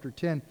Mark chapter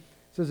 10. It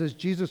says, as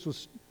Jesus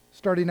was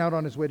starting out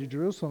on his way to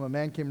Jerusalem, a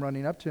man came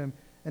running up to him,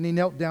 and he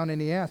knelt down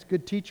and he asked,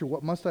 good teacher,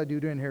 what must I do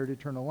to inherit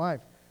eternal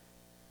life?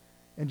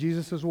 And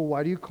Jesus says, well,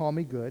 why do you call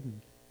me good?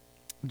 And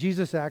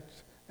Jesus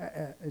asks,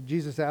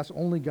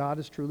 only God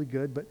is truly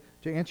good. But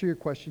to answer your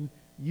question,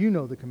 you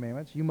know the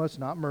commandments. You must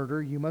not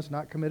murder. You must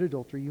not commit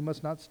adultery. You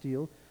must not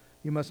steal.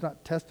 You must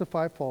not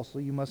testify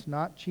falsely. You must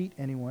not cheat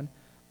anyone.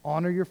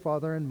 Honor your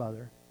father and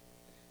mother.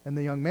 And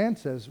the young man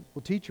says,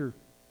 well, teacher,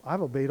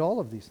 I've obeyed all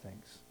of these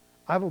things.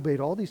 I've obeyed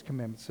all these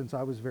commandments since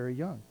I was very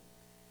young.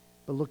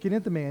 But looking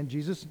at the man,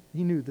 Jesus,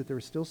 he knew that there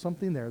was still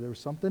something there. There was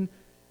something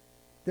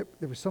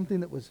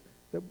that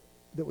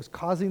was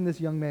causing this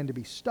young man to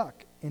be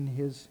stuck in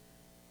his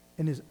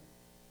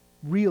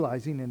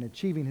realizing and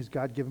achieving his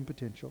God-given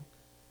potential.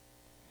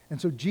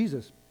 And so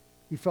Jesus,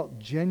 he felt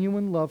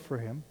genuine love for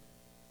him.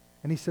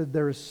 And he said,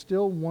 there is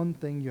still one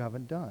thing you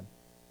haven't done.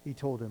 He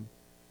told him,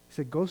 he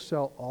said, go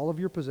sell all of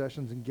your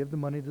possessions and give the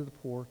money to the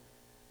poor,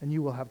 and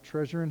you will have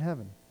treasure in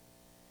heaven.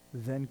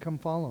 Then come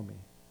follow me.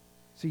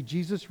 See,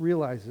 Jesus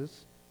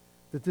realizes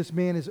that this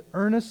man is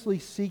earnestly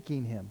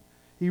seeking him.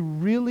 He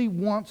really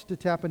wants to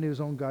tap into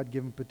his own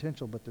God-given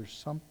potential, but there's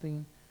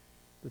something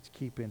that's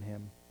keeping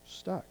him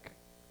stuck.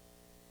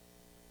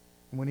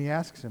 And when he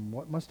asks him,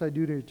 what must I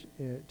do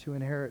to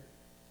inherit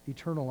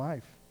eternal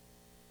life?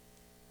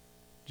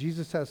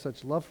 Jesus has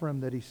such love for him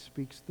that he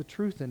speaks the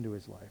truth into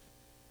his life.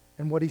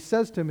 And what he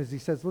says to him is, he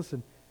says,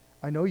 listen,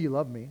 I know you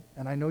love me,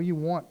 and I know you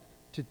want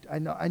to,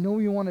 I know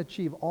you want to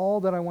achieve all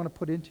that I want to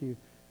put into you,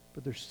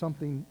 but there's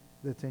something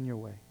that's in your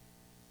way.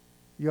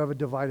 You have a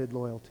divided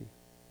loyalty.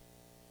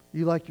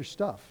 You like your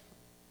stuff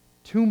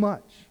too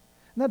much.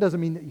 And that doesn't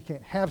mean that you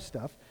can't have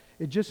stuff.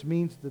 It just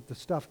means that the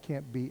stuff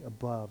can't be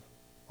above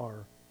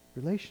our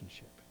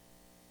relationship.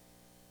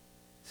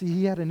 See,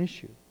 he had an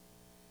issue.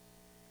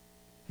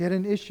 He had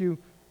an issue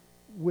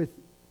with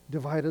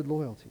divided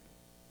loyalty.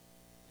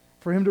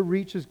 For him to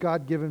reach his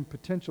God-given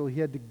potential, he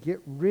had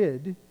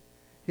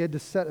to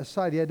set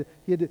aside, he had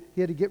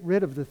to get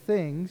rid of the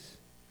things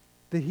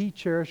that he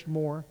cherished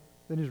more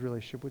than his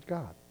relationship with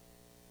God.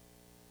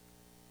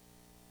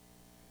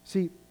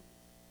 See,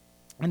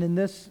 and in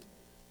this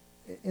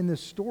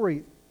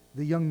story,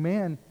 the young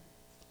man,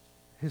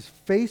 his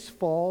face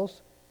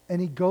falls and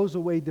he goes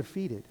away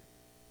defeated.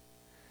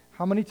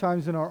 How many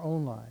times in our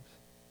own lives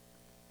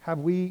have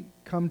we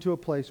come to a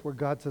place where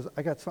God says,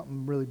 I got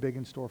something really big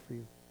in store for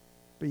you,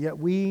 but yet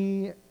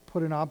we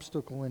put an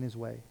obstacle in his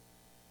way.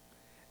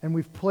 And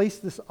we've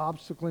placed this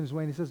obstacle in his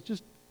way, and he says,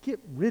 just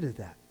get rid of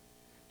that.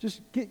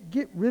 Just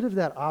get rid of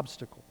that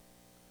obstacle.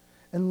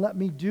 And let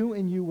me do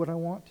in you what I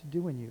want to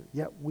do in you.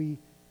 Yet we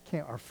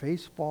can't. Our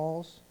face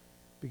falls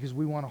because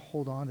we want to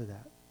hold on to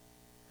that.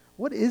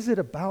 What is it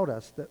about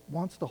us that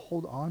wants to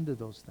hold on to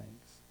those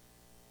things?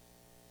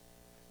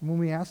 And when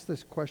we ask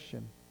this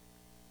question,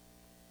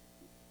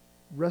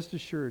 rest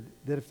assured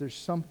that if there's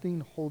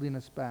something holding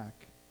us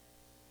back,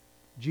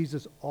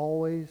 Jesus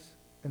always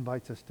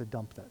invites us to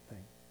dump that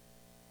thing,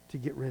 to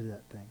get rid of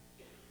that thing.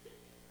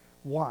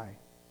 Why?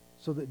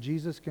 So that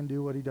Jesus can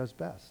do what he does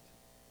best.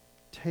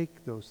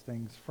 Take those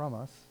things from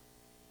us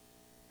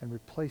and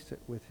replace it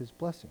with his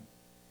blessing.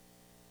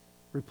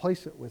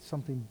 Replace it with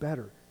something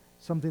better,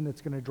 something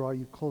that's going to draw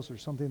you closer,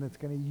 something that's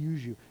going to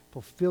use you,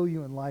 fulfill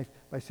you in life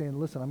by saying,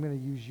 listen, I'm going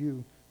to use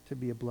you to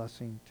be a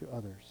blessing to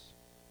others.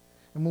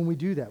 And when we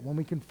do that, when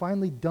we can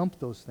finally dump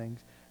those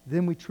things,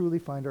 then we truly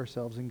find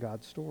ourselves in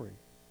God's story.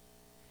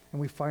 And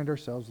we find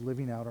ourselves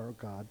living out our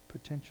God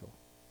potential.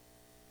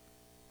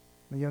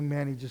 The young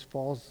man, he just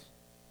falls,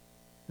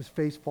 his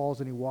face falls,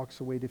 and he walks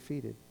away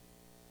defeated.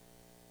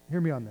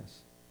 Hear me on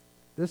this.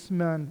 This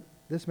man,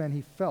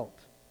 he felt,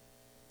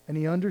 and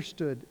he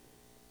understood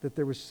that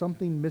there was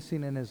something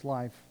missing in his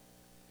life.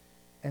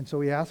 And so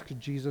he asked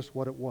Jesus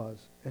what it was.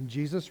 And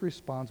Jesus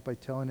responds by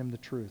telling him the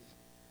truth,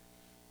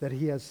 that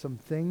he has some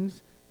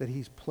things that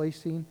he's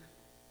placing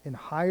in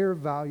higher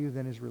value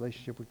than his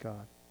relationship with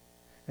God.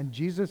 And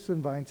Jesus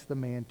invites the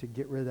man to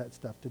get rid of that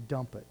stuff, to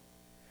dump it.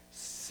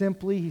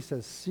 Simply, he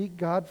says, seek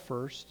God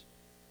first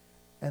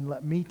and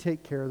let me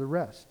take care of the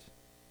rest.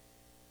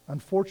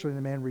 Unfortunately,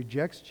 the man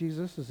rejects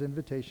Jesus'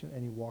 invitation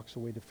and he walks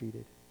away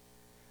defeated.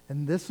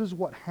 And this is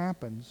what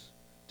happens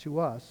to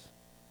us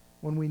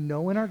when we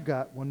know in our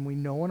gut, when we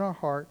know in our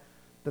heart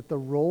that the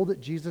role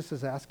that Jesus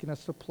is asking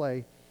us to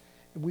play,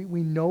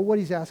 we know what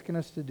he's asking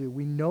us to do.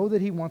 We know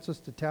that he wants us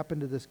to tap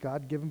into this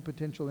God-given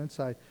potential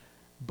inside,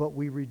 but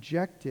we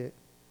reject it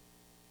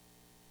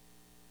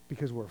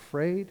because we're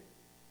afraid.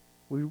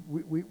 We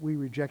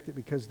reject it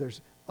because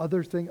there's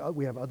other things.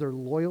 We have other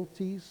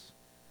loyalties.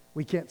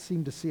 We can't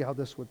seem to see how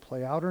this would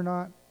play out or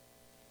not.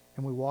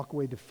 And we walk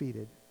away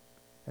defeated.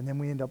 And then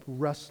we end up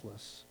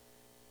restless.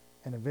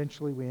 And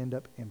eventually we end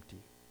up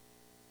empty.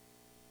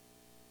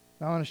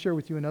 Now I want to share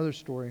with you another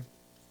story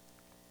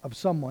of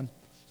someone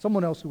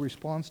else who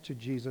responds to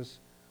Jesus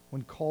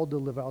when called to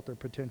live out their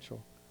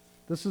potential.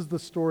 This is the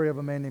story of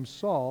a man named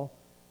Saul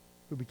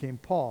who became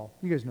Paul.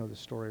 You guys know this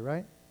story,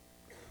 right?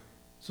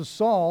 So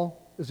Saul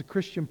is a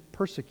Christian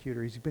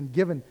persecutor. He's been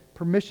given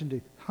permission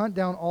to hunt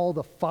down all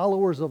the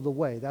followers of the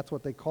way. That's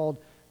what they called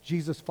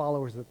Jesus'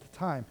 followers at the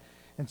time.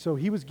 And so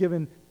he was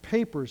given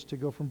papers to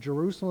go from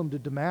Jerusalem to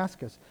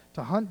Damascus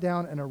to hunt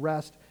down and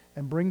arrest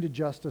and bring to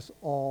justice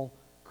all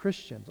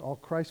Christians, all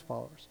Christ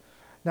followers.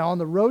 Now on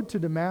the road to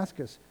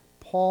Damascus,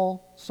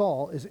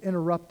 Saul is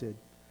interrupted.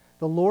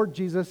 The Lord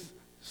Jesus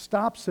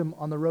stops him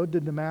on the road to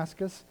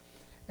Damascus,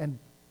 and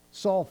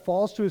Saul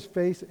falls to his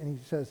face and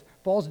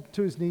falls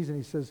to his knees, and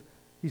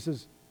he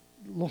says,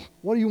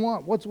 what do you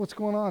want? What's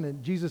going on?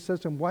 And Jesus says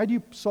to him,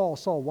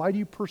 Saul, why do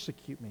you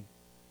persecute me?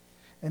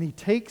 And he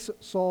takes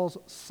Saul's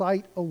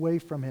sight away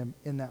from him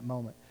in that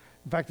moment.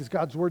 In fact, as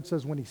God's word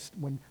says,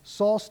 when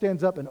Saul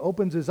stands up and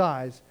opens his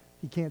eyes,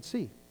 he can't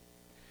see.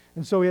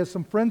 And so he has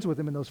some friends with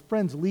him, and those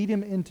friends lead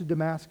him into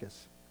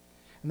Damascus.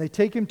 And they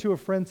take him to a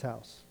friend's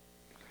house.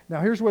 Now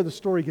here's where the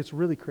story gets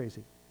really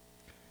crazy.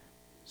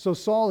 So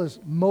Saul is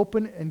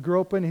moping and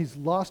groping. He's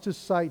lost his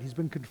sight. He's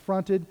been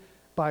confronted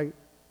by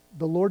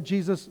the Lord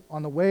Jesus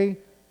on the way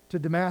to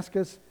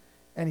Damascus,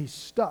 and he's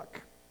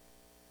stuck.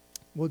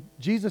 Well,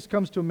 Jesus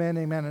comes to a man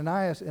named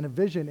Ananias in a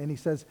vision, and he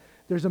says,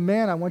 there's a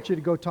man I want you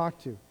to go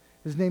talk to.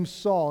 His name's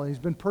Saul, and he's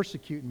been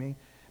persecuting me,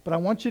 but I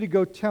want you to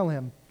go tell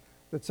him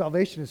that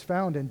salvation is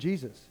found in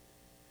Jesus,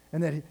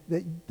 and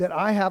that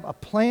I have a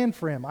plan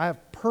for him. I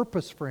have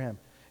purpose for him.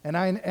 And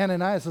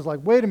Ananias is like,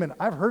 wait a minute,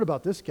 I've heard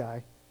about this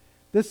guy.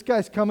 This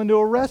guy's coming to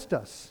arrest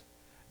us.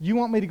 You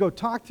want me to go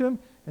talk to him?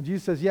 And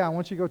Jesus says, yeah, I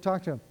want you to go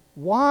talk to him.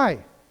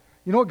 Why?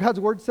 You know what God's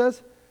word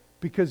says?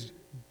 Because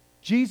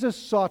Jesus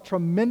saw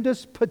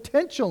tremendous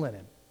potential in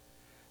him.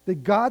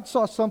 That God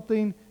saw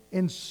something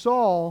in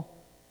Saul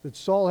that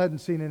Saul hadn't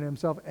seen in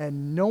himself,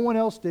 and no one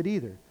else did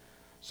either.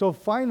 So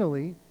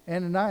finally,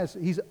 Ananias,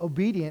 he's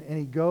obedient, and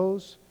he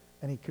goes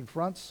and he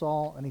confronts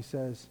Saul, and he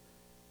says,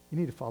 you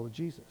need to follow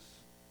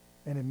Jesus.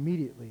 And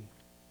immediately,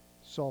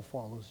 Saul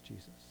follows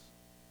Jesus.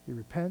 He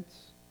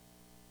repents,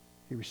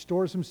 he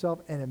restores himself,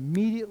 and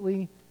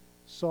immediately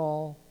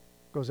Saul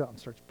goes out and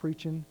starts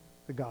preaching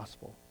the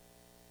gospel.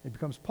 He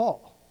becomes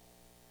Paul.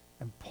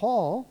 And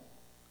Paul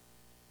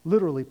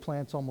literally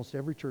plants almost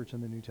every church in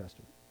the New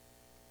Testament.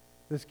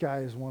 This guy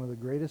is one of the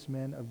greatest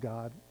men of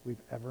God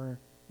we've ever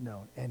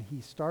known. And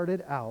he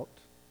started out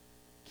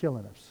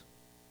killing us,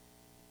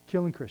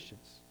 killing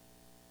Christians.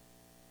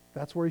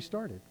 That's where he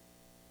started.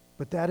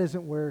 But that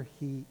isn't where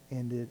he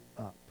ended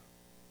up.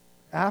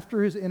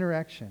 After his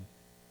interaction,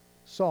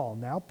 Saul,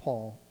 now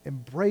Paul,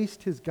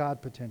 embraced his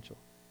God potential.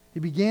 He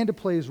began to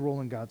play his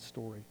role in God's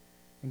story.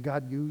 And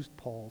God used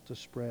Paul to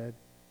spread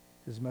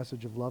his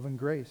message of love and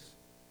grace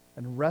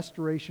and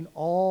restoration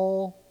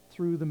all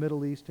through the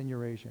Middle East and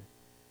Eurasia.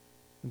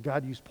 And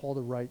God used Paul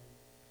to write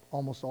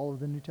almost all of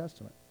the New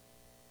Testament.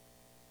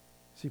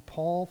 See,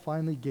 Paul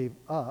finally gave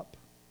up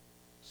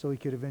so he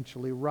could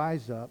eventually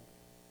rise up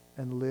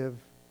and live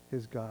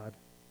his God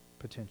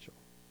potential.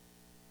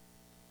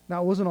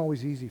 Now, it wasn't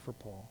always easy for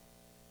Paul.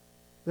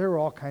 There were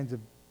all kinds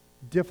of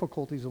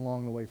difficulties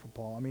along the way for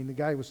Paul. I mean, the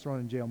guy was thrown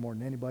in jail more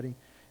than anybody.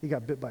 He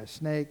got bit by a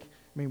snake.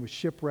 I mean, he was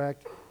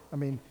shipwrecked. I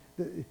mean,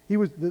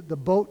 the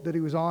boat that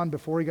he was on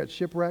before he got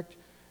shipwrecked,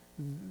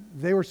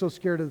 they were so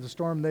scared of the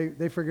storm,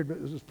 they figured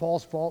it was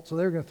Paul's fault, so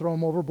they were going to throw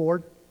him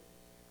overboard.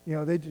 You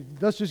know,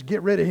 let's just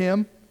get rid of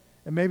him,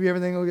 and maybe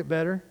everything will get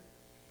better.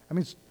 I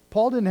mean,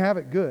 Paul didn't have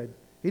it good.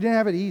 He didn't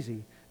have it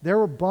easy. There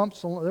were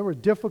bumps, there were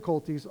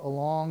difficulties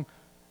along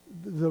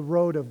the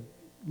road of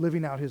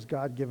living out his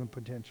God-given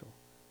potential.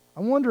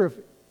 I wonder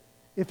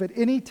if at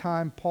any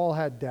time Paul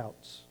had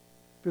doubts.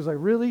 He was like,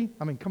 really?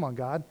 I mean, come on,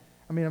 God.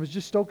 I mean, I was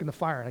just stoking the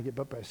fire and I get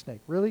bit by a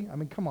snake. Really? I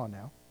mean, come on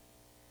now.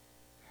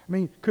 I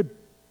mean, could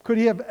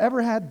he have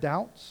ever had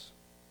doubts?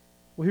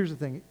 Well, here's the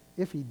thing.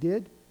 If he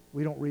did,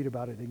 we don't read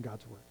about it in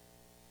God's Word.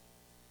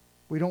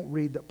 We don't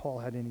read that Paul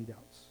had any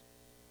doubts.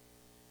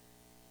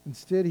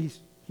 Instead,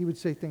 he would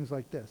say things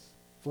like this.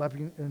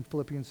 In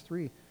Philippians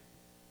 3,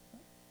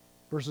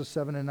 verses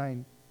 7 and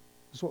 9.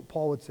 This is what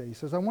Paul would say. He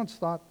says, I once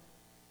thought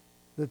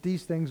that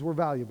these things were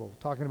valuable,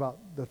 talking about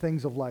the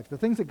things of life, the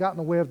things that got in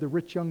the way of the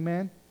rich young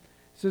man.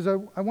 He says,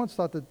 I once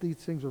thought that these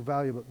things were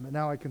valuable, but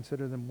now I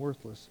consider them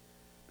worthless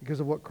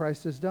because of what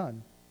Christ has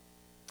done.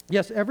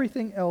 Yes,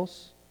 everything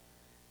else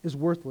is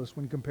worthless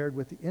when compared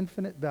with the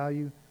infinite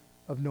value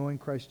of knowing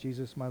Christ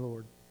Jesus, my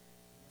Lord.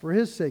 For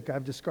his sake,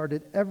 I've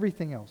discarded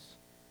everything else,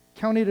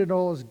 counting it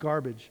all as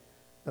garbage,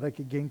 that I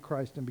could gain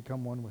Christ and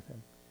become one with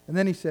him. And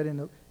then he said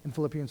in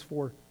Philippians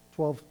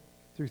 4:12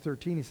 through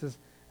 13, he says,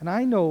 and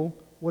I know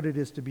what it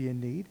is to be in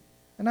need,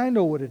 and I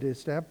know what it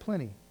is to have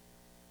plenty.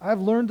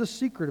 I've learned the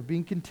secret of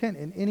being content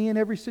in any and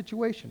every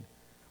situation,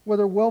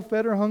 whether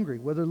well-fed or hungry,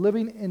 whether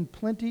living in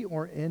plenty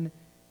or in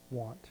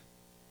want,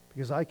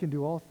 because I can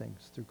do all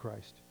things through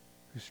Christ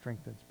who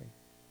strengthens me.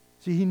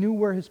 See, he knew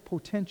where his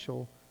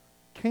potential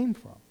came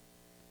from.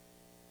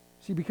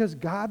 See, because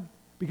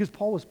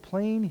Paul was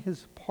playing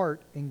his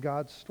part in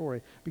God's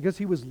story, because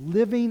he was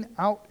living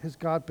out his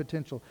God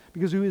potential,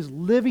 because he was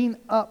living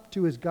up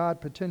to his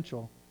God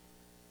potential,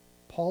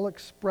 Paul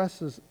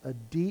expresses a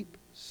deep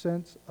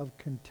sense of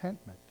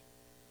contentment.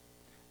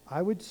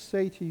 I would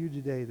say to you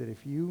today that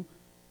if you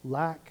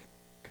lack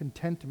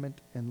contentment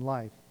in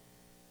life,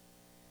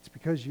 it's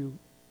because you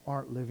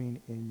aren't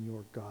living in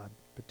your God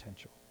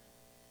potential.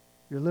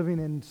 You're living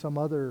in some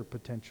other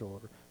potential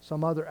or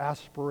some other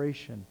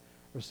aspiration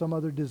or some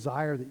other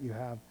desire that you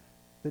have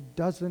that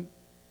doesn't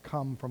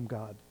come from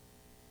God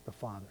the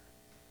Father.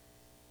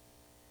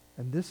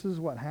 And this is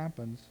what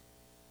happens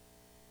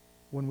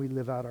when we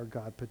live out our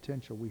God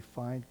potential. We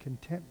find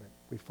contentment.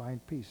 We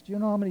find peace. Do you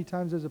know how many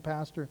times as a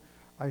pastor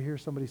I hear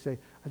somebody say,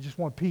 I just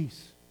want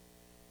peace.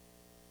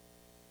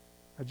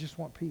 I just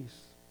want peace.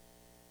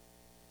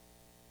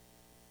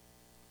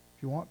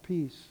 If you want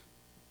peace,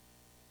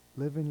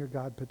 live in your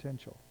God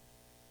potential.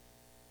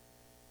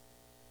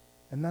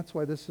 And that's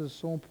why this is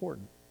so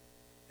important.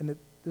 And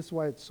this is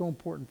why it's so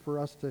important for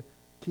us to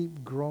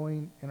keep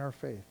growing in our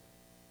faith.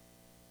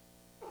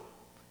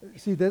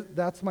 See,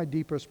 that's my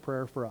deepest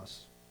prayer for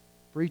us.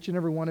 For each and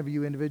every one of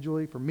you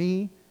individually, for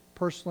me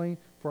personally,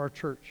 for our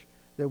church,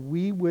 that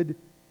we would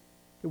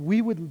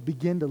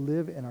begin to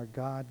live in our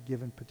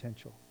God-given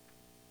potential.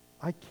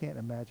 I can't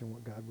imagine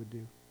what God would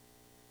do.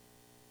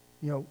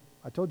 You know,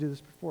 I told you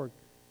this before.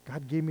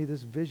 God gave me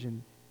this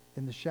vision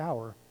in the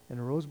shower in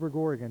Roseburg,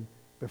 Oregon,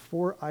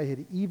 before I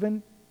had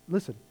even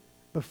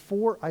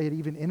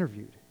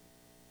interviewed.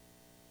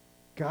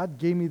 God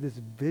gave me this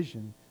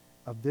vision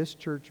of this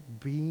church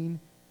being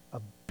a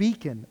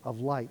beacon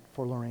of light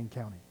for Lorain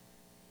County.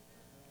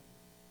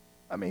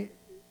 I mean,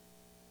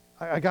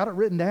 I got it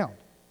written down.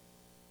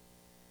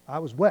 I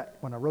was wet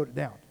when I wrote it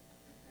down.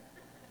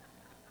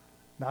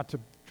 Not to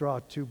draw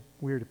too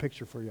weird a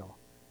picture for y'all.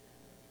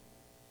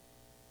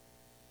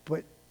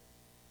 But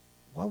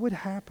what would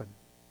happen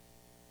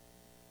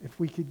if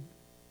we could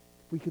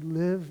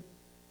live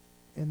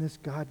in this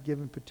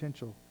God-given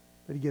potential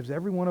that He gives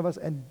every one of us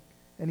and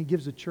He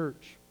gives the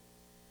church?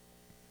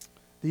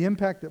 The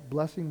impact that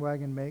Blessing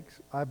Wagon makes,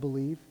 I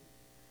believe,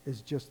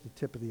 is just the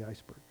tip of the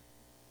iceberg.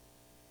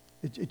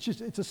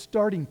 It's a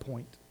starting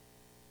point.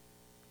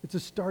 It's a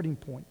starting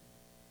point.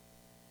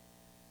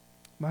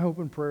 My hope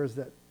and prayer is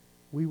that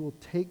we will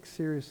take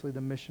seriously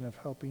the mission of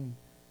helping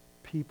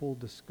people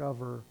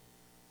discover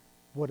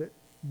what it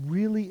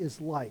really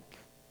is like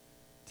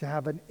to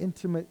have an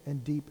intimate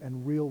and deep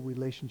and real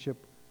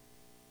relationship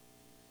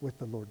with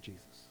the Lord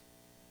Jesus.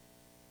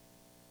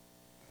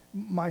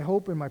 My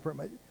hope and my prayer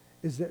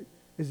is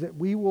that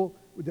we will,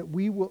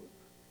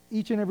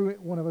 each and every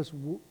one of us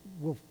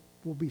will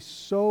be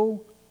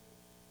so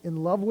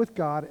in love with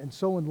God and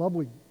so in love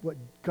with what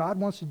God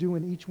wants to do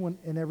in each one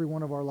and every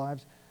one of our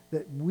lives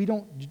that we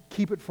don't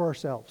keep it for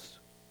ourselves,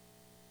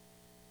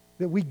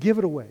 that we give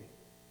it away,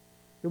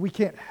 that we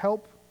can't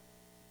help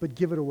but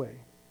give it away.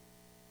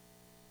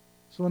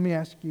 So let me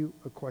ask you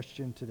a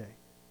question today.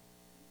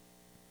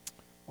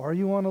 Are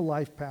you on a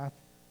life path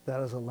that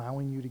is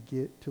allowing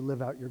you to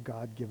live out your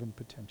God-given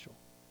potential?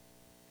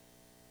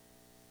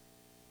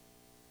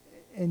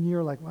 And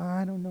you're like, well,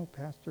 I don't know,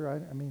 Pastor.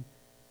 I mean,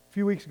 a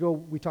few weeks ago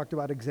we talked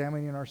about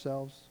examining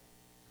ourselves,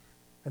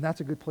 and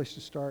that's a good place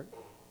to start.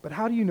 But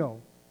how do you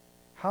know?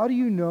 How do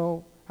you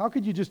know? How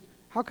could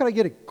I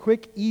get a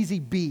quick, easy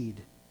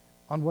bead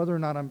on whether or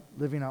not I'm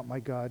living out my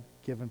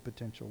God-given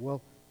potential?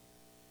 Well,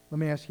 let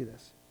me ask you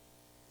this.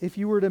 If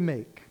you were to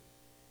make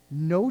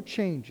no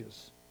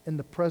changes in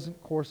the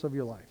present course of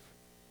your life,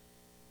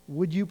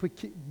 would you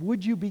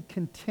be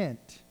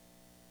content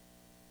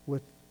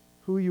with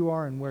who you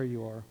are and where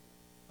you are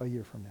a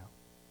year from now?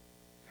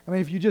 I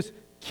mean, if you just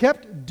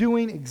kept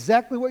doing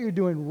exactly what you're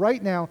doing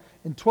right now,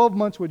 in 12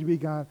 months, would you be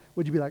gone?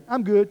 Would you be like,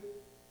 I'm good,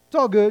 it's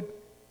all good?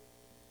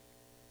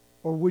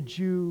 Or would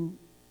you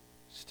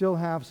still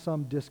have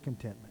some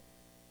discontentment?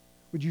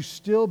 Would you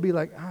still be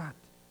like,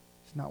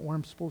 it's not where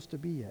I'm supposed to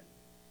be yet?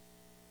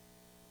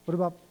 What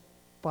about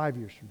 5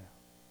 years from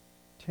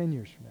now, 10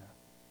 years from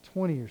now,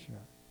 20 years from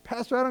now?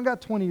 Pastor, I don't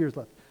got 20 years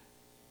left.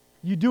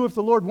 You do if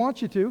the Lord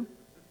wants you to.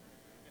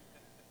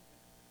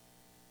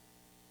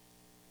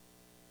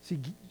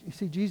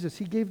 See, Jesus,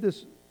 He gave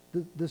this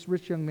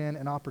rich young man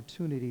an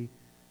opportunity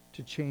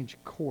to change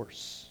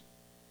course,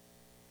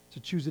 to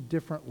choose a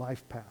different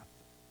life path.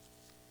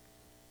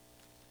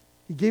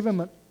 He gave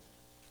him,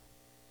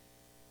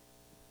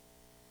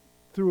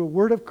 through a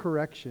word of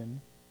correction,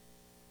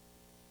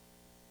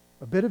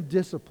 a bit of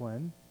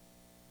discipline.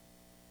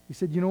 He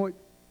said, you know what?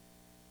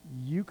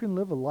 You can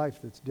live a life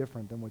that's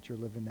different than what you're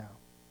living now.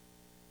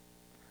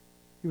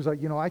 He was like,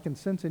 I can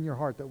sense in your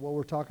heart that what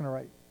we're talking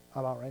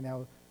about right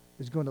now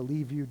is going to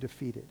leave you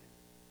defeated.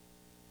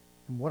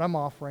 And what I'm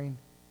offering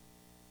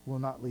will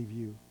not leave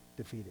you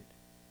defeated.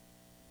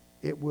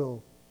 It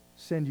will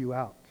send you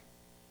out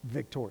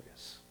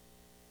victorious.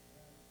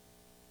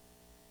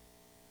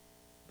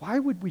 Why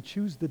would we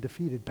choose the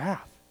defeated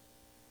path?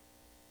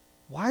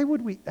 Why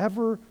would we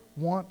ever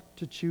want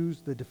to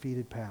choose the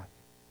defeated path?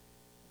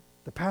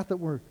 The path that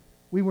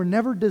we were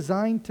never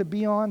designed to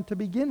be on to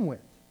begin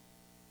with.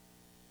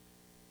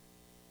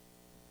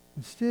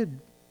 Instead,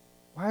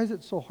 why is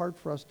it so hard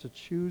for us to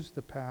choose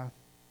the path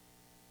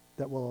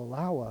that will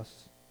allow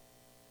us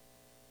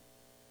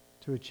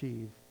to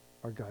achieve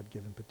our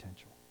God-given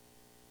potential?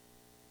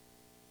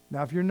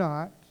 Now, if you're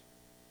not,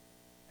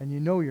 and you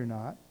know you're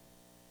not,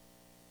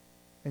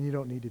 and you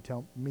don't need to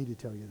tell me to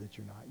tell you that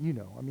you're not. You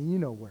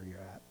know where you're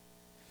at.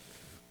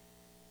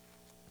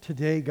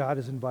 Today, God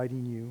is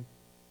inviting you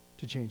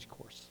to change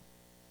course.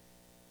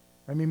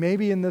 I mean,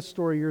 maybe in this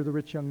story you're the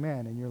rich young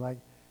man and you're like,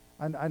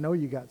 I know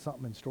you got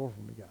something in store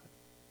for me, God.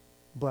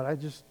 But I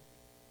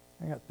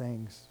got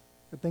things.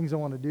 I got things I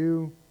want to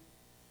do.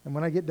 And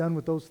when I get done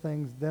with those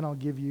things, then I'll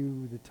give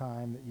you the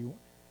time that you want.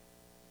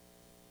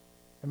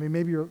 I mean,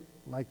 maybe you're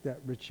like that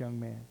rich young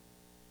man.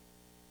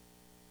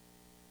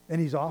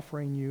 And he's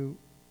offering you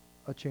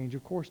a change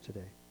of course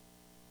today.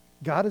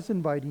 God is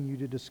inviting you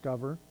to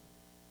discover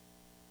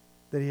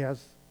that he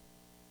has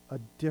a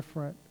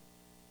different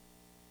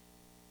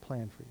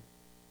plan for you.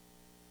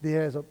 That he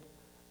has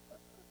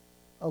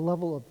a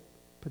level of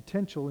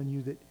potential in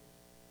you that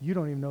you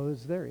don't even know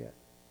is there yet.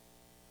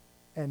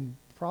 And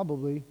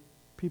probably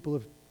people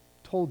have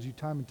told you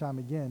time and time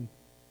again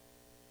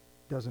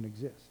doesn't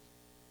exist.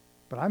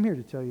 But I'm here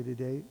to tell you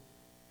today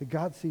that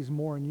God sees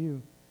more in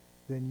you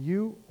than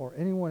you or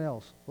anyone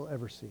else will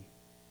ever see.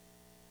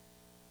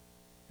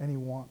 And he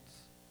wants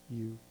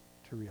you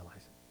to realize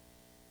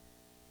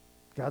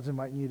it. God's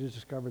inviting you to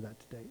discover that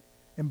today.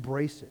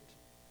 Embrace it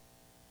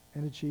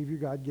and achieve your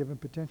God-given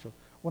potential.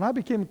 When I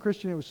became a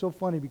Christian, it was so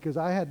funny because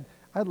I had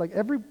like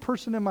every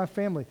person in my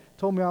family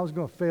told me I was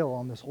going to fail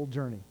on this whole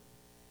journey.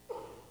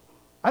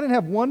 I didn't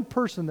have one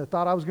person that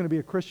thought I was going to be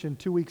a Christian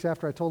 2 weeks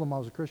after I told them I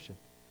was a Christian.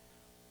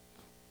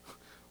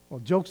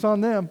 Well, joke's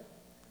on them.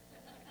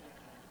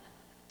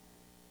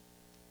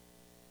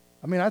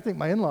 I mean, I think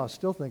my in-laws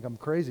still think I'm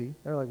crazy.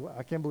 They're like, well,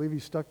 I can't believe you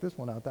stuck this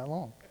one out that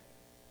long.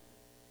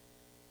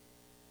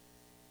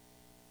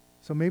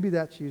 So maybe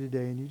that's you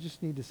today, and you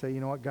just need to say,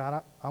 you know what,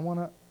 God, I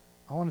want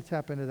to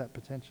tap into that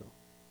potential.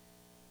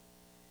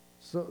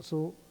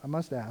 So I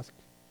must ask,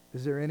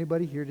 is there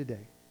anybody here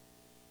today?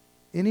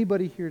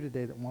 Anybody here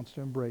today that wants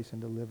to embrace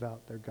and to live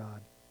out their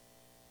God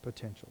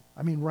potential?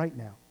 I mean, right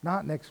now,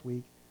 not next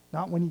week,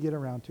 not when you get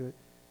around to it,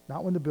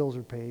 not when the bills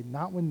are paid,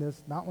 not when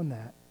this, not when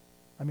that.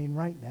 I mean,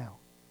 right now.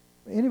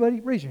 Anybody?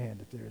 Raise your hand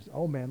if there is.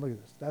 Oh, man, look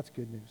at this. That's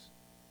good news.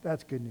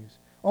 That's good news.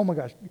 Oh, my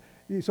gosh.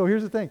 So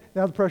here's the thing.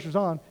 Now the pressure's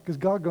on because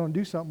God's going to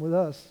do something with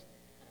us.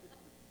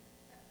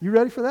 You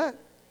ready for that?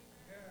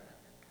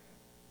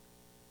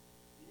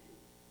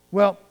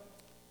 Well,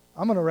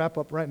 I'm going to wrap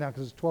up right now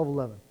because it's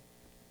 12:11.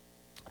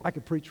 I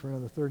could preach for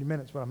another 30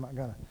 minutes, but I'm not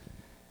going to.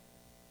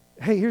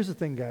 Hey, here's the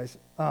thing, guys.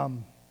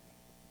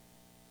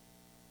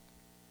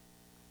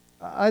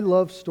 I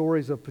love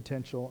stories of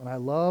potential, and I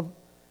love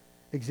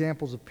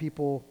examples of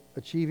people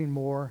achieving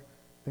more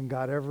than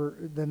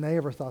they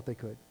ever thought they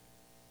could.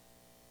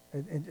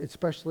 And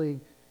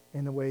especially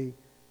in the way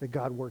that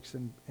God works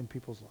in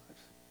people's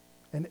lives.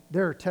 And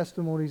there are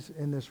testimonies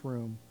in this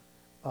room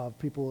of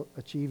people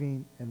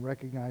achieving and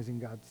recognizing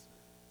God's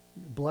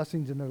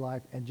blessings in their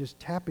life and just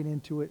tapping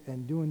into it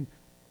and doing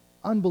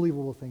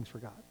unbelievable things for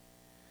God.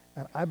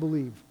 And I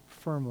believe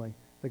firmly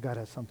that God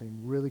has something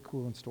really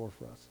cool in store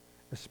for us,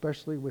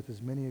 especially with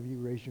as many of you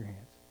raise your hands.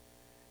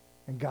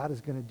 And God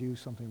is going to do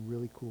something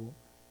really cool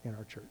in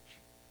our church.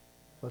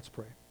 Let's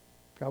pray.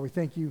 God, we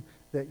thank you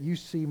that you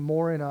see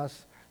more in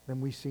us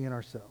than we see in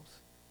ourselves.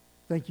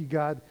 Thank you,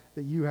 God,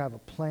 that you have a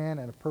plan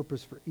and a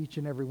purpose for each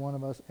and every one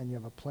of us, and you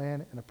have a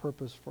plan and a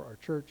purpose for our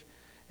church,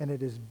 and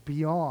it is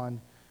beyond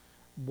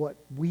what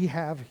we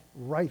have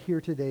right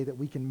here today, that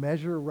we can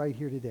measure right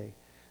here today.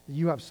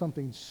 You have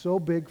something so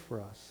big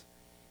for us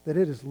that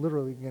it is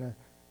literally going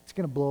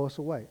to blow us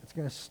away. It's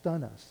going to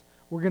stun us.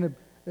 We're going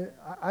to,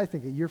 I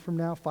think a year from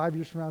now, 5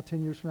 years from now,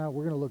 10 years from now,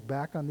 we're going to look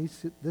back on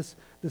this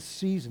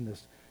season,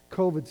 this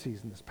COVID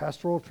season, this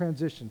pastoral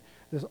transition,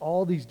 there's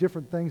all these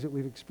different things that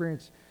we've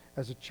experienced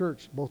as a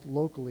church, both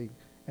locally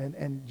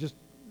and just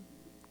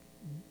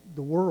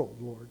the world,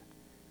 Lord.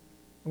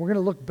 And we're going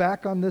to look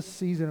back on this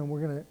season and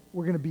we're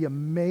going to be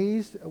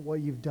amazed at what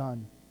you've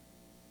done.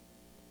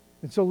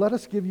 And so let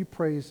us give you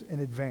praise in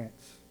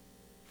advance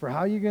for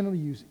how you're going to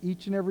use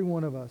each and every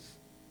one of us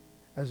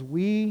as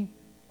we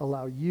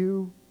allow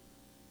you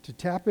to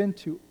tap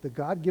into the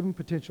God-given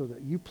potential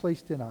that you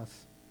placed in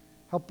us.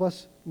 Help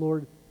us,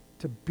 Lord,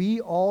 to be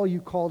all you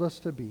called us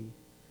to be.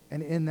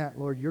 And in that,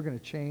 Lord, you're going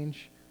to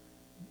change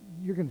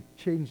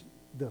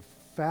the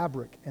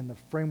fabric and the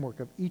framework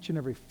of each and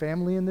every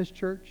family in this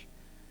church.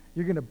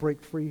 You're going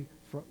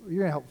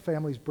to help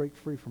families break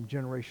free from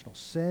generational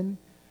sin.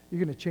 You're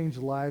going to change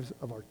the lives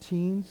of our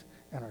teens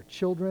and our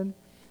children.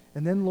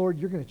 And then, Lord,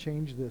 you're going to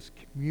change this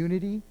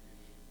community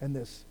and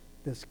this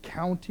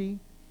county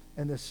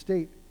and this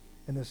state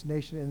and this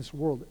nation and this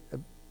world,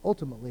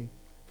 ultimately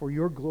for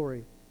your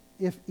glory,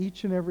 if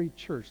each and every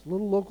church,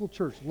 little local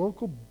church,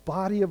 local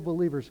body of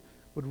believers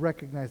would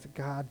recognize that,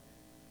 God,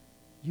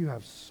 you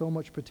have so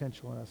much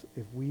potential in us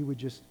if we would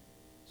just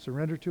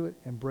surrender to it,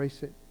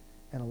 embrace it,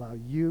 and allow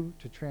you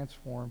to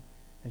transform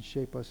and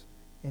shape us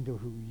into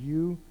who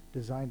you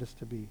designed us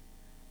to be.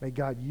 May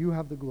God, you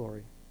have the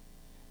glory,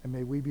 and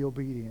may we be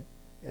obedient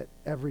at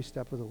every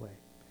step of the way.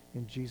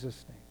 In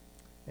Jesus'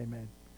 name, amen.